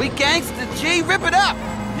 We gangsta G, rip it up!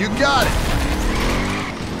 You got it!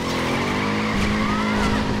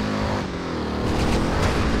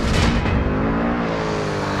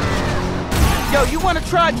 Yo, you wanna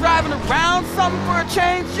try driving around something for a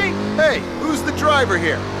change, G? Hey, who's the driver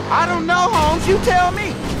here? I don't know, Holmes, you tell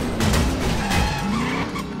me.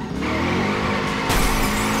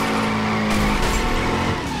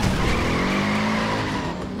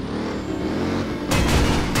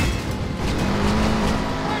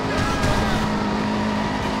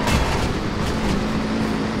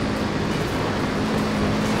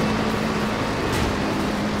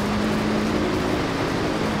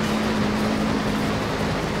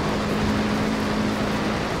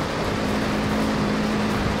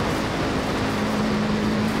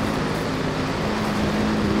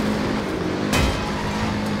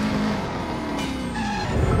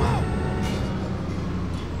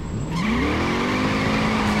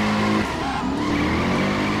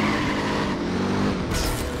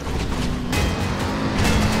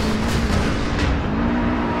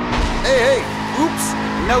 Hey, oops!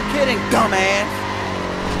 No kidding, dumbass.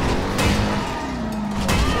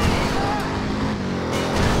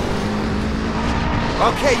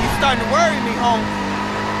 Okay, you starting to worry me, Holmes.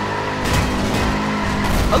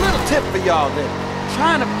 A little tip for y'all then.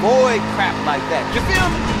 Try and avoid crap like that. You feel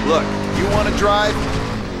me? Look, you want to drive?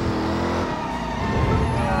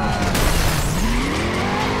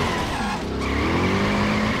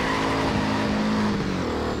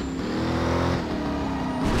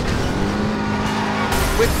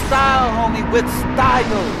 With style, homie, with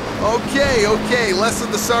style. Okay, less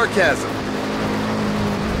of the sarcasm.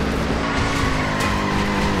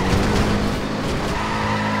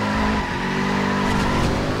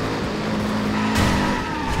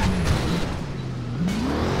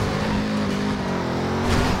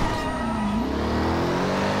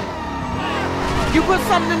 You put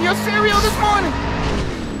something in your cereal this morning?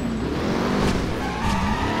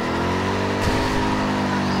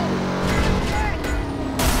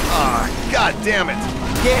 God damn it!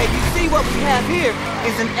 Yeah, you see what we have here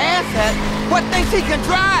is an asshat. What thinks he can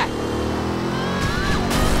drive?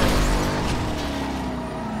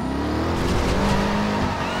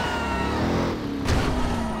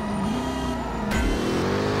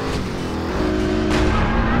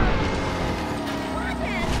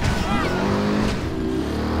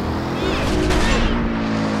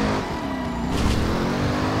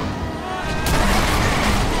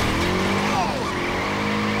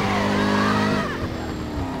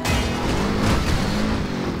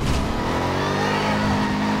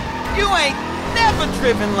 You ain't never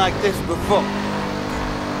driven like this before.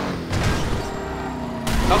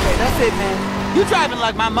 Okay, that's it, man. You driving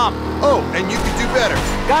like my mama. Oh, and you could do better.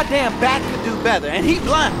 Goddamn Bat could do better, and he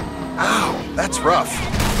blind. Ow, that's rough.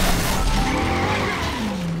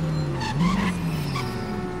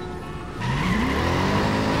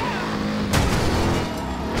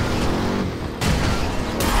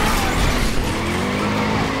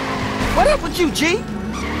 What up with you, G?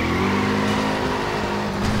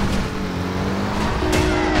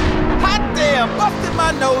 Hot damn, busted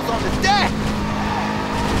my nose on the deck.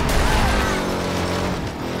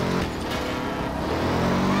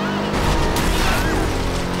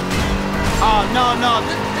 Oh, no,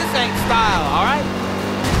 this ain't style, all right?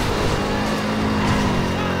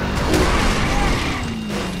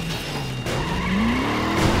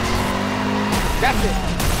 That's it.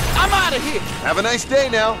 I'm out of here. Have a nice day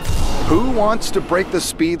now. Who wants to break the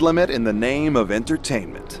speed limit in the name of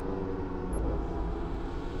entertainment?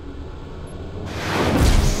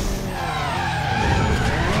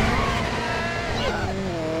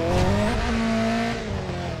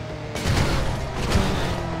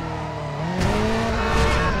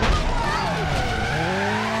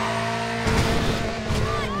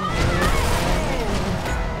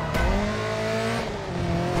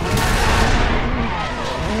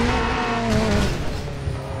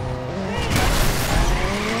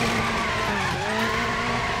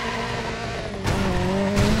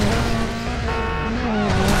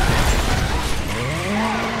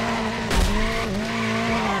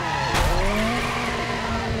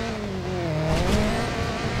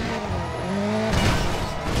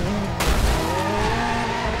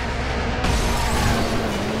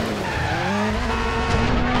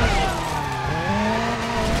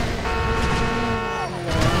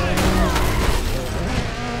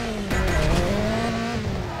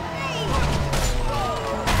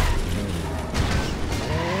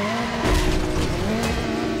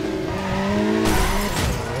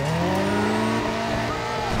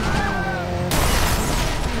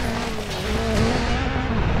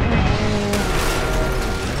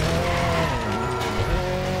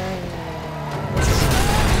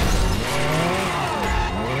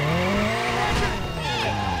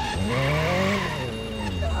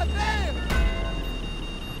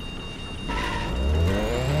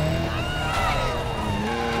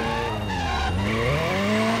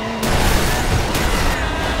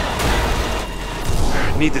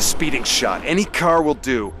 Need the speeding shot. Any car will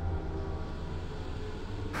do.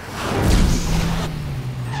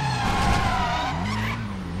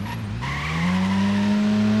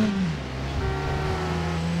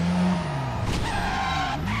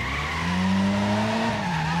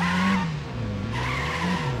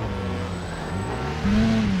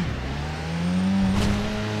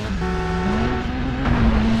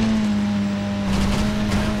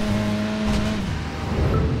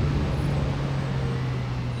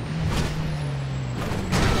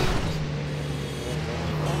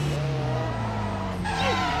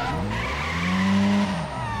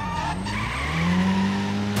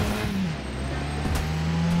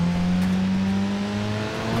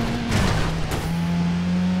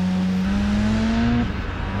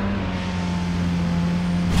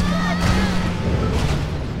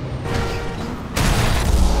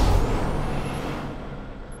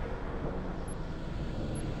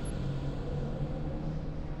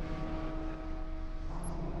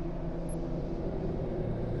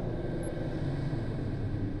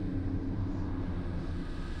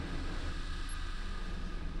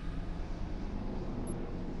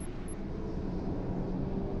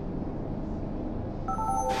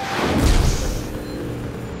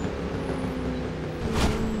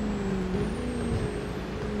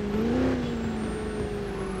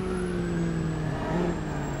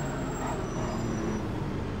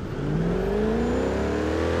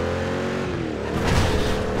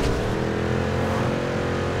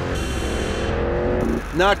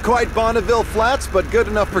 Not quite Bonneville Flats, but good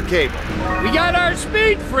enough for cable. We got our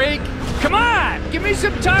speed freak. Come on, give me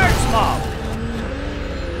some tire smoke.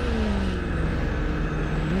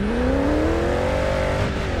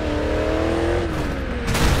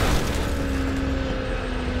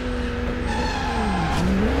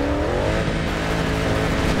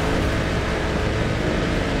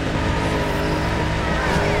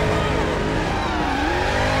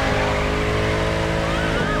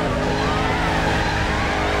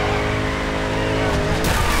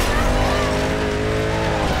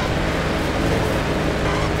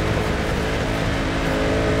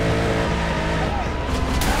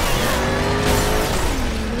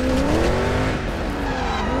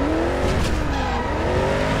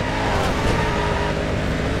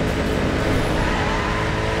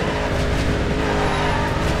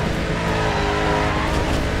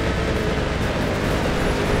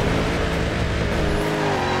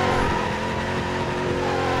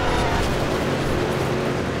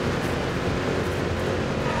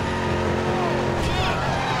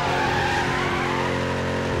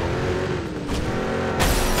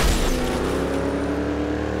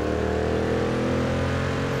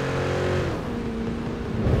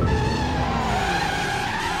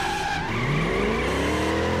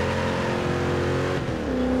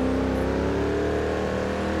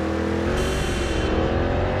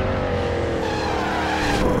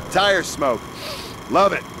 Tire smoke.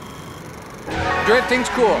 Love it. Drifting's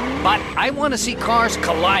cool, but I want to see cars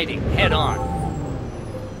colliding head on.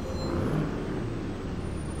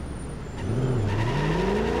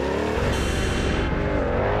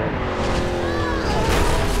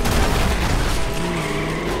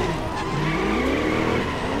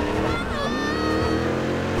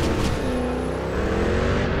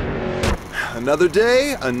 Another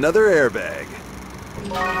day, another airbag.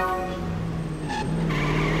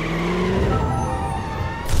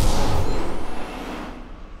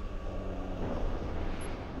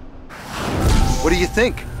 What do you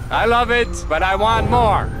think? I love it, but I want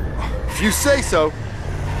more. If you say so.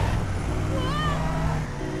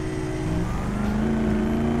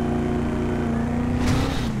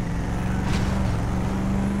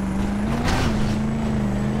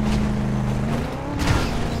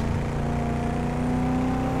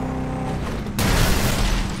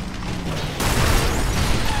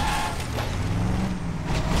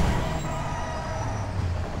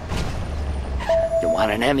 You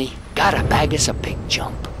want an Emmy? Gotta bag us a big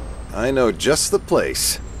jump. I know just the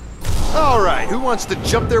place. All right, who wants to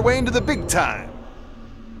jump their way into the big time?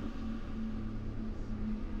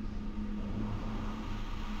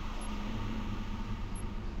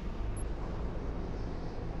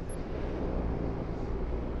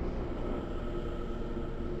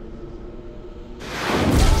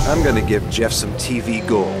 I'm gonna give Jeff some TV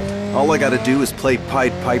gold. All I gotta do is play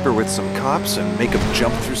Pied Piper with some cops and make them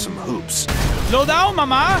jump through some hoops. Slow down,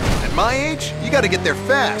 mama! At my age, you gotta get there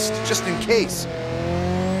fast, just in case.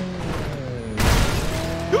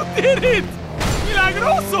 You did it!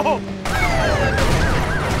 Milagroso!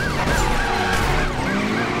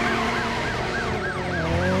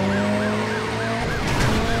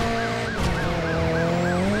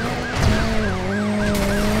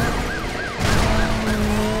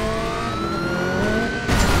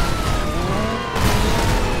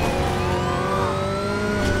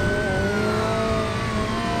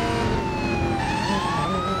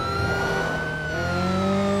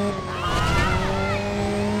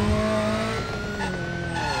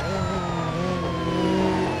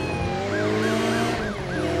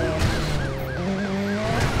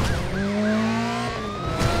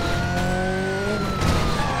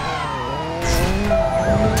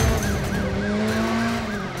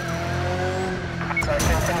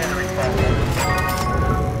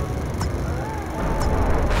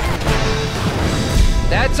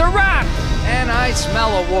 That's a wrap! And I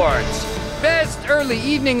smell awards. Best early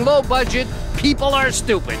evening low budget, people are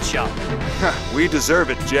stupid show. We deserve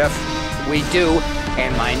it, Jeff. We do,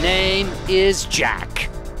 and my name is Jack.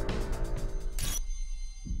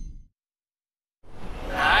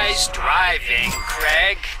 Nice driving,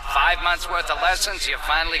 Craig. 5 months worth of lessons, you're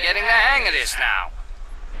finally getting the hang of this now.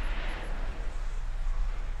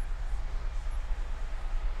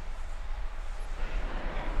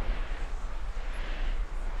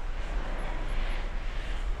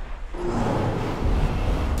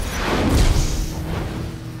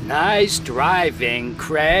 Nice driving,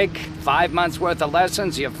 Craig. 5 months worth of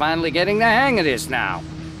lessons, you're finally getting the hang of this now.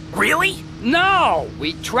 Really? No!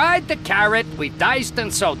 We tried the carrot, we diced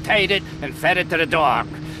and sauteed it, and fed it to the dog.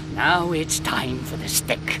 Now it's time for the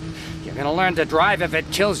stick. You're gonna learn to drive if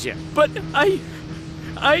it kills you. But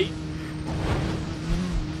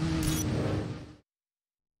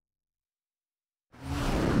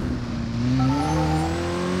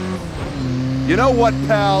You know what,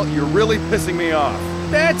 pal? You're really pissing me off.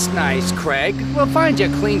 That's nice, Craig. We'll find you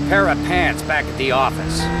a clean pair of pants back at the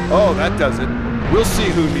office. Oh, that does it. We'll see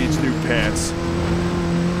who needs new pants.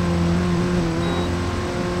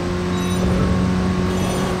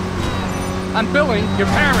 I'm billing your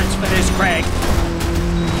parents for this, Craig.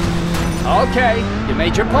 Okay, you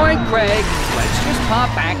made your point, Craig. Let's just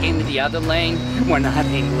pop back into the other lane. We're not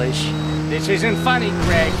English. This isn't funny,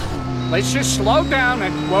 Craig. Let's just slow down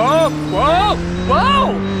and whoa, whoa,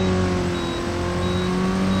 whoa!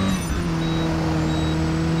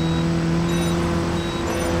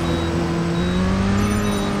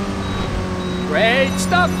 Great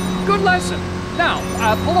stuff. Good lesson. Now,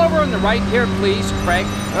 pull over on the right here, please, Craig.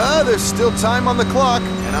 There's still time on the clock,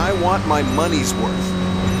 and I want my money's worth.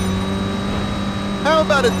 How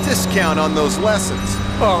about a discount on those lessons?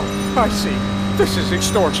 Oh, I see. This is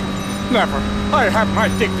extortion. Never. I have my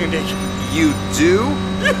dignity. You do?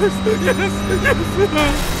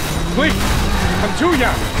 Please, I'm too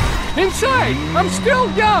young. Inside, I'm still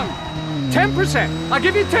young. 10%. I'll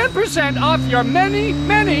give you 10% off your many,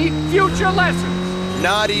 many future lessons.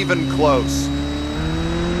 Not even close.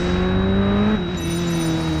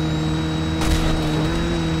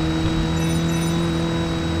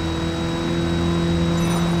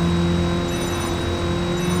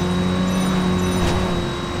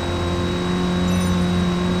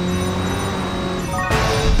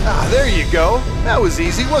 There you go. That was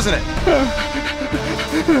easy, wasn't it?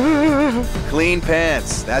 Clean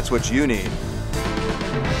pants. That's what you need.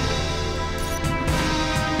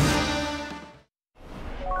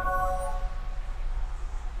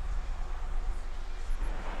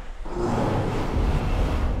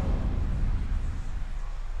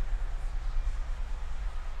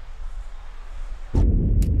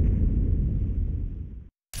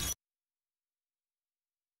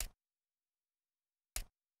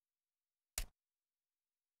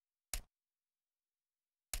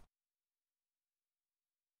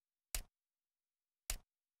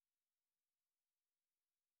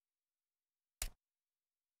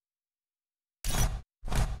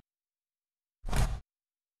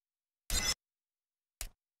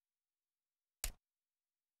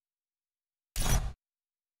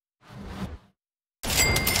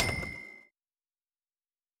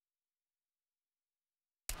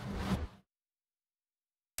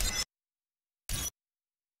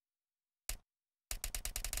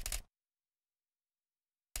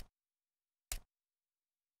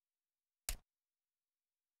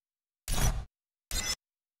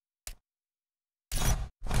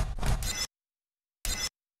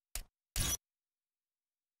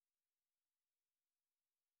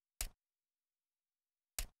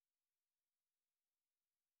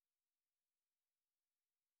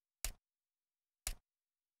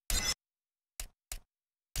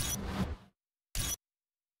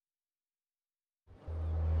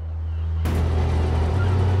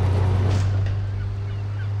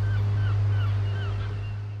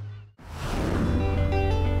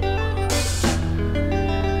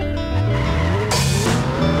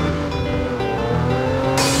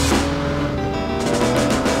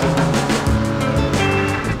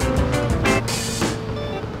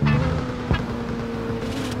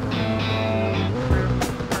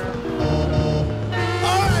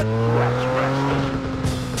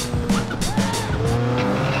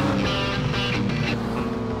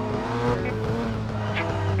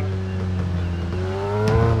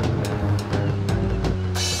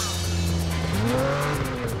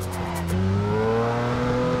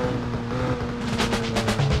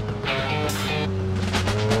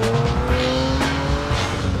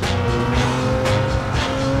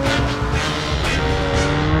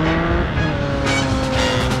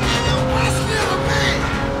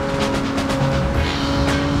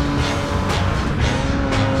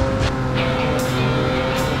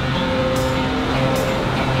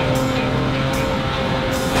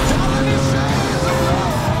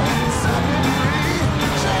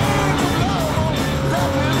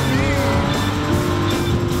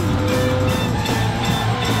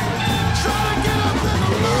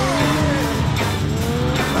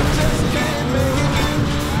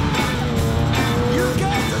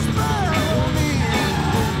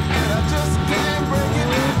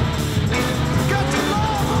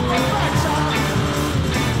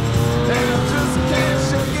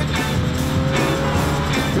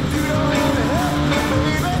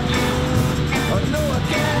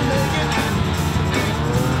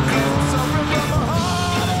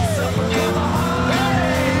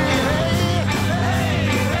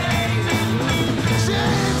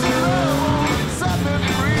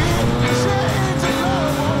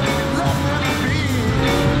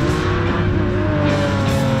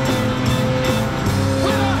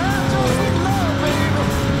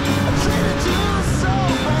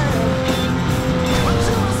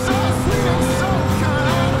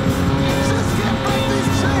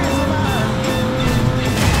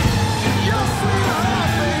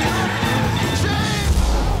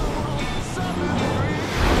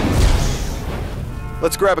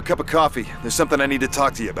 let's grab a cup of coffee. There's something I need to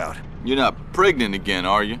talk to you about. You're not pregnant again,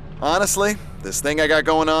 are you? Honestly, this thing I got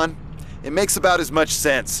going on, it makes about as much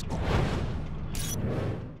sense.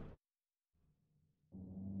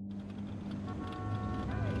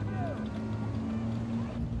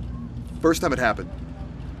 First time it happened,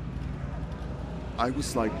 I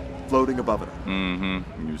was like floating above it.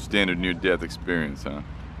 Mm-hmm. Your standard near-death experience, huh?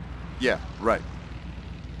 Yeah, right.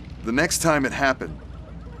 The next time it happened,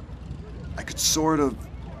 I could sort of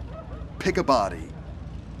pick a body,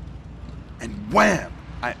 and wham!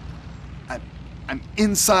 I'm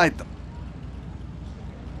inside them.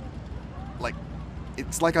 Like,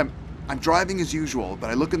 it's like I'm driving as usual, but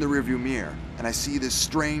I look in the rearview mirror, and I see this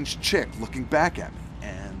strange chick looking back at me,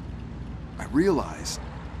 and I realize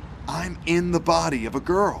I'm in the body of a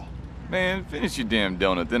girl. Man, finish your damn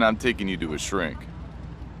donut, then I'm taking you to a shrink.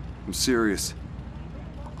 I'm serious.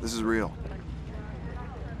 This is real.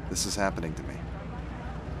 This is happening to me.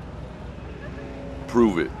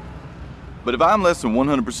 Prove it. But if I'm less than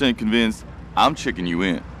 100% convinced, I'm checking you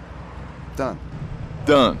in. Done.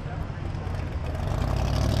 Done.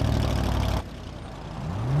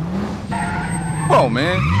 Whoa,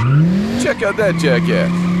 man. Check out that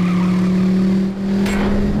jackass.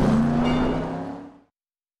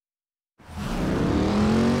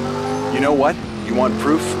 You know what? You want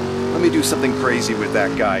proof? Let me do something crazy with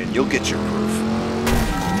that guy and you'll get your proof.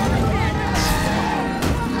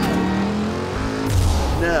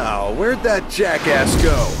 Now, where'd that jackass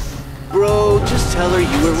go? Bro, just tell her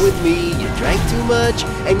you were with me, you drank too much,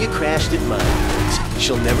 and you crashed at mine.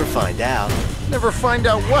 She'll never find out. Never find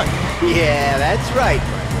out what? Yeah, that's right,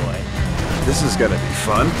 my boy. This is gonna be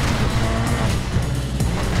fun.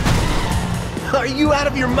 Are you out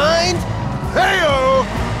of your mind? Hey-o!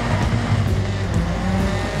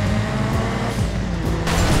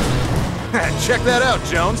 Check that out,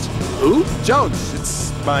 Jones. Who? Jones.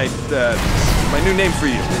 It's my new name for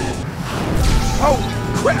you. Holy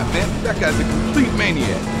crap, man. That guy's a complete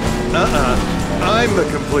maniac. I'm the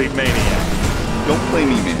complete maniac. Don't play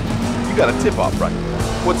me, man. You got a tip-off, right?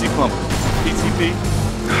 What's he pumping? PCP?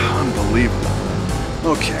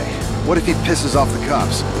 Unbelievable. Okay, what if he pisses off the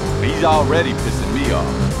cops? He's already pissing me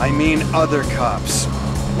off. I mean other cops.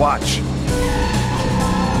 Watch.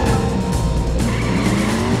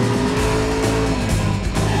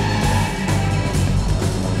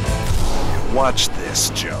 Watch this,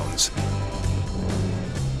 Jones.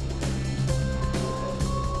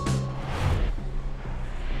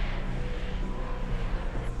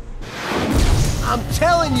 I'm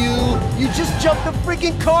telling you, you just jumped a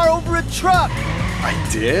freaking car over a truck! I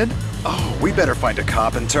did? Oh, we better find a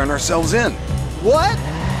cop and turn ourselves in. What?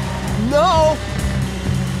 No!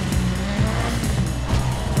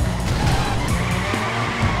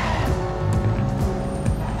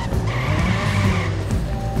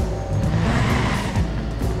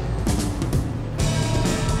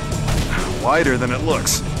 Wider than it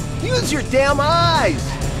looks. Use your damn eyes!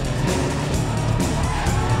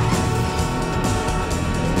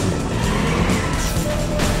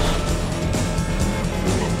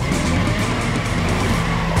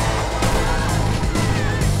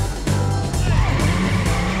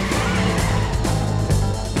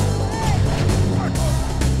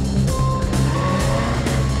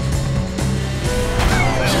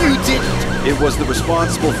 It was the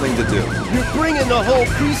responsible thing to do. You're bringing the whole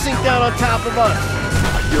precinct down on top of us.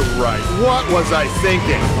 You're right. What was I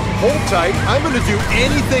thinking? Hold tight. I'm gonna do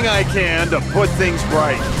anything I can to put things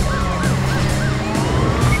right.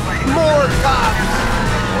 More cops!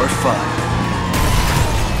 More fun.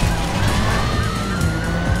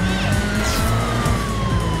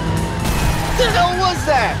 What the hell was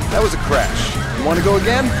that? That was a crash. You want to go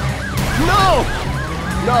again? No!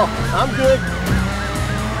 No, I'm good.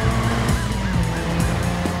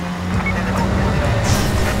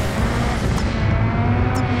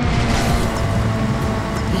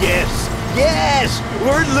 Yes! Yes!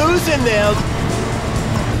 We're losing them!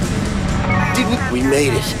 We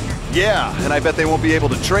made it. Yeah, and I bet they won't be able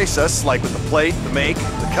to trace us, like with the plate, the make,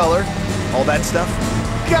 the color, all that stuff.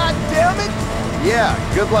 God damn it! Yeah,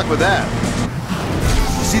 good luck with that.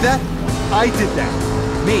 You see that? I did that.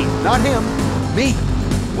 Me, not him. Me.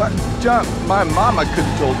 What? John, my mama could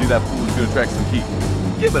have told you that fool was gonna track some heat.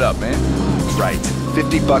 Give it up, man. Right.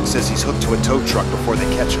 $50 says he's hooked to a tow truck before they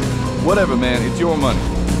catch him. Whatever, man. It's your money.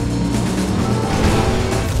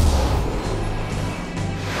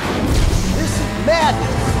 This is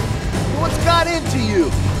madness. What's got into you?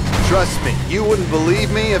 Trust me, you wouldn't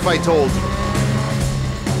believe me if I told you.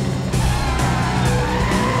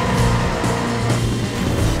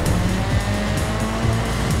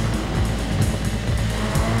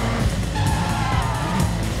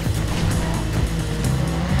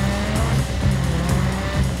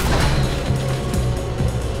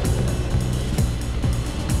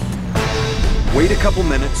 Wait a couple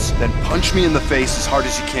minutes, then punch me in the face as hard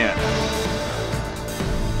as you can.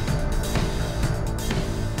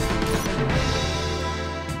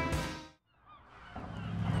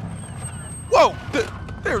 Whoa!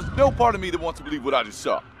 There's no part of me that wants to believe what I just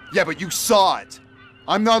saw. Yeah, but you saw it.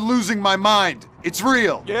 I'm not losing my mind. It's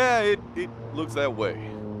real. Yeah, it looks that way.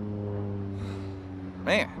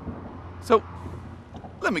 Man. So,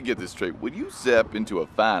 let me get this straight. Would you zap into a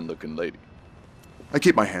fine-looking lady? I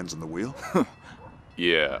keep my hands on the wheel.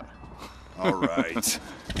 Yeah. All right.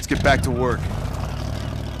 Let's get back to work.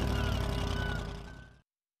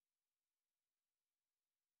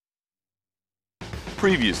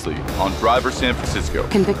 Previously on Driver San Francisco.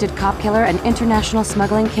 Convicted cop killer and international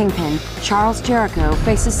smuggling kingpin, Charles Jericho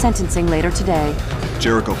faces sentencing later today.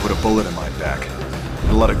 Jericho put a bullet in my back.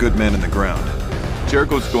 And a lot of good men in the ground.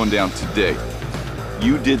 Jericho's going down today.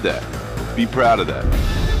 You did that. Be proud of that.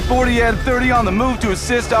 40 and 30 on the move to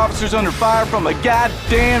assist officers under fire from a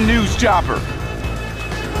goddamn news chopper.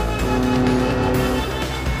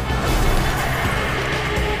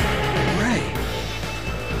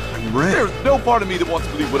 Ray. There's no part of me that wants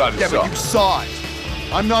to believe what I just saw. Yeah, but you saw it.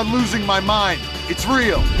 I'm not losing my mind. It's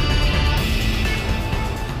real.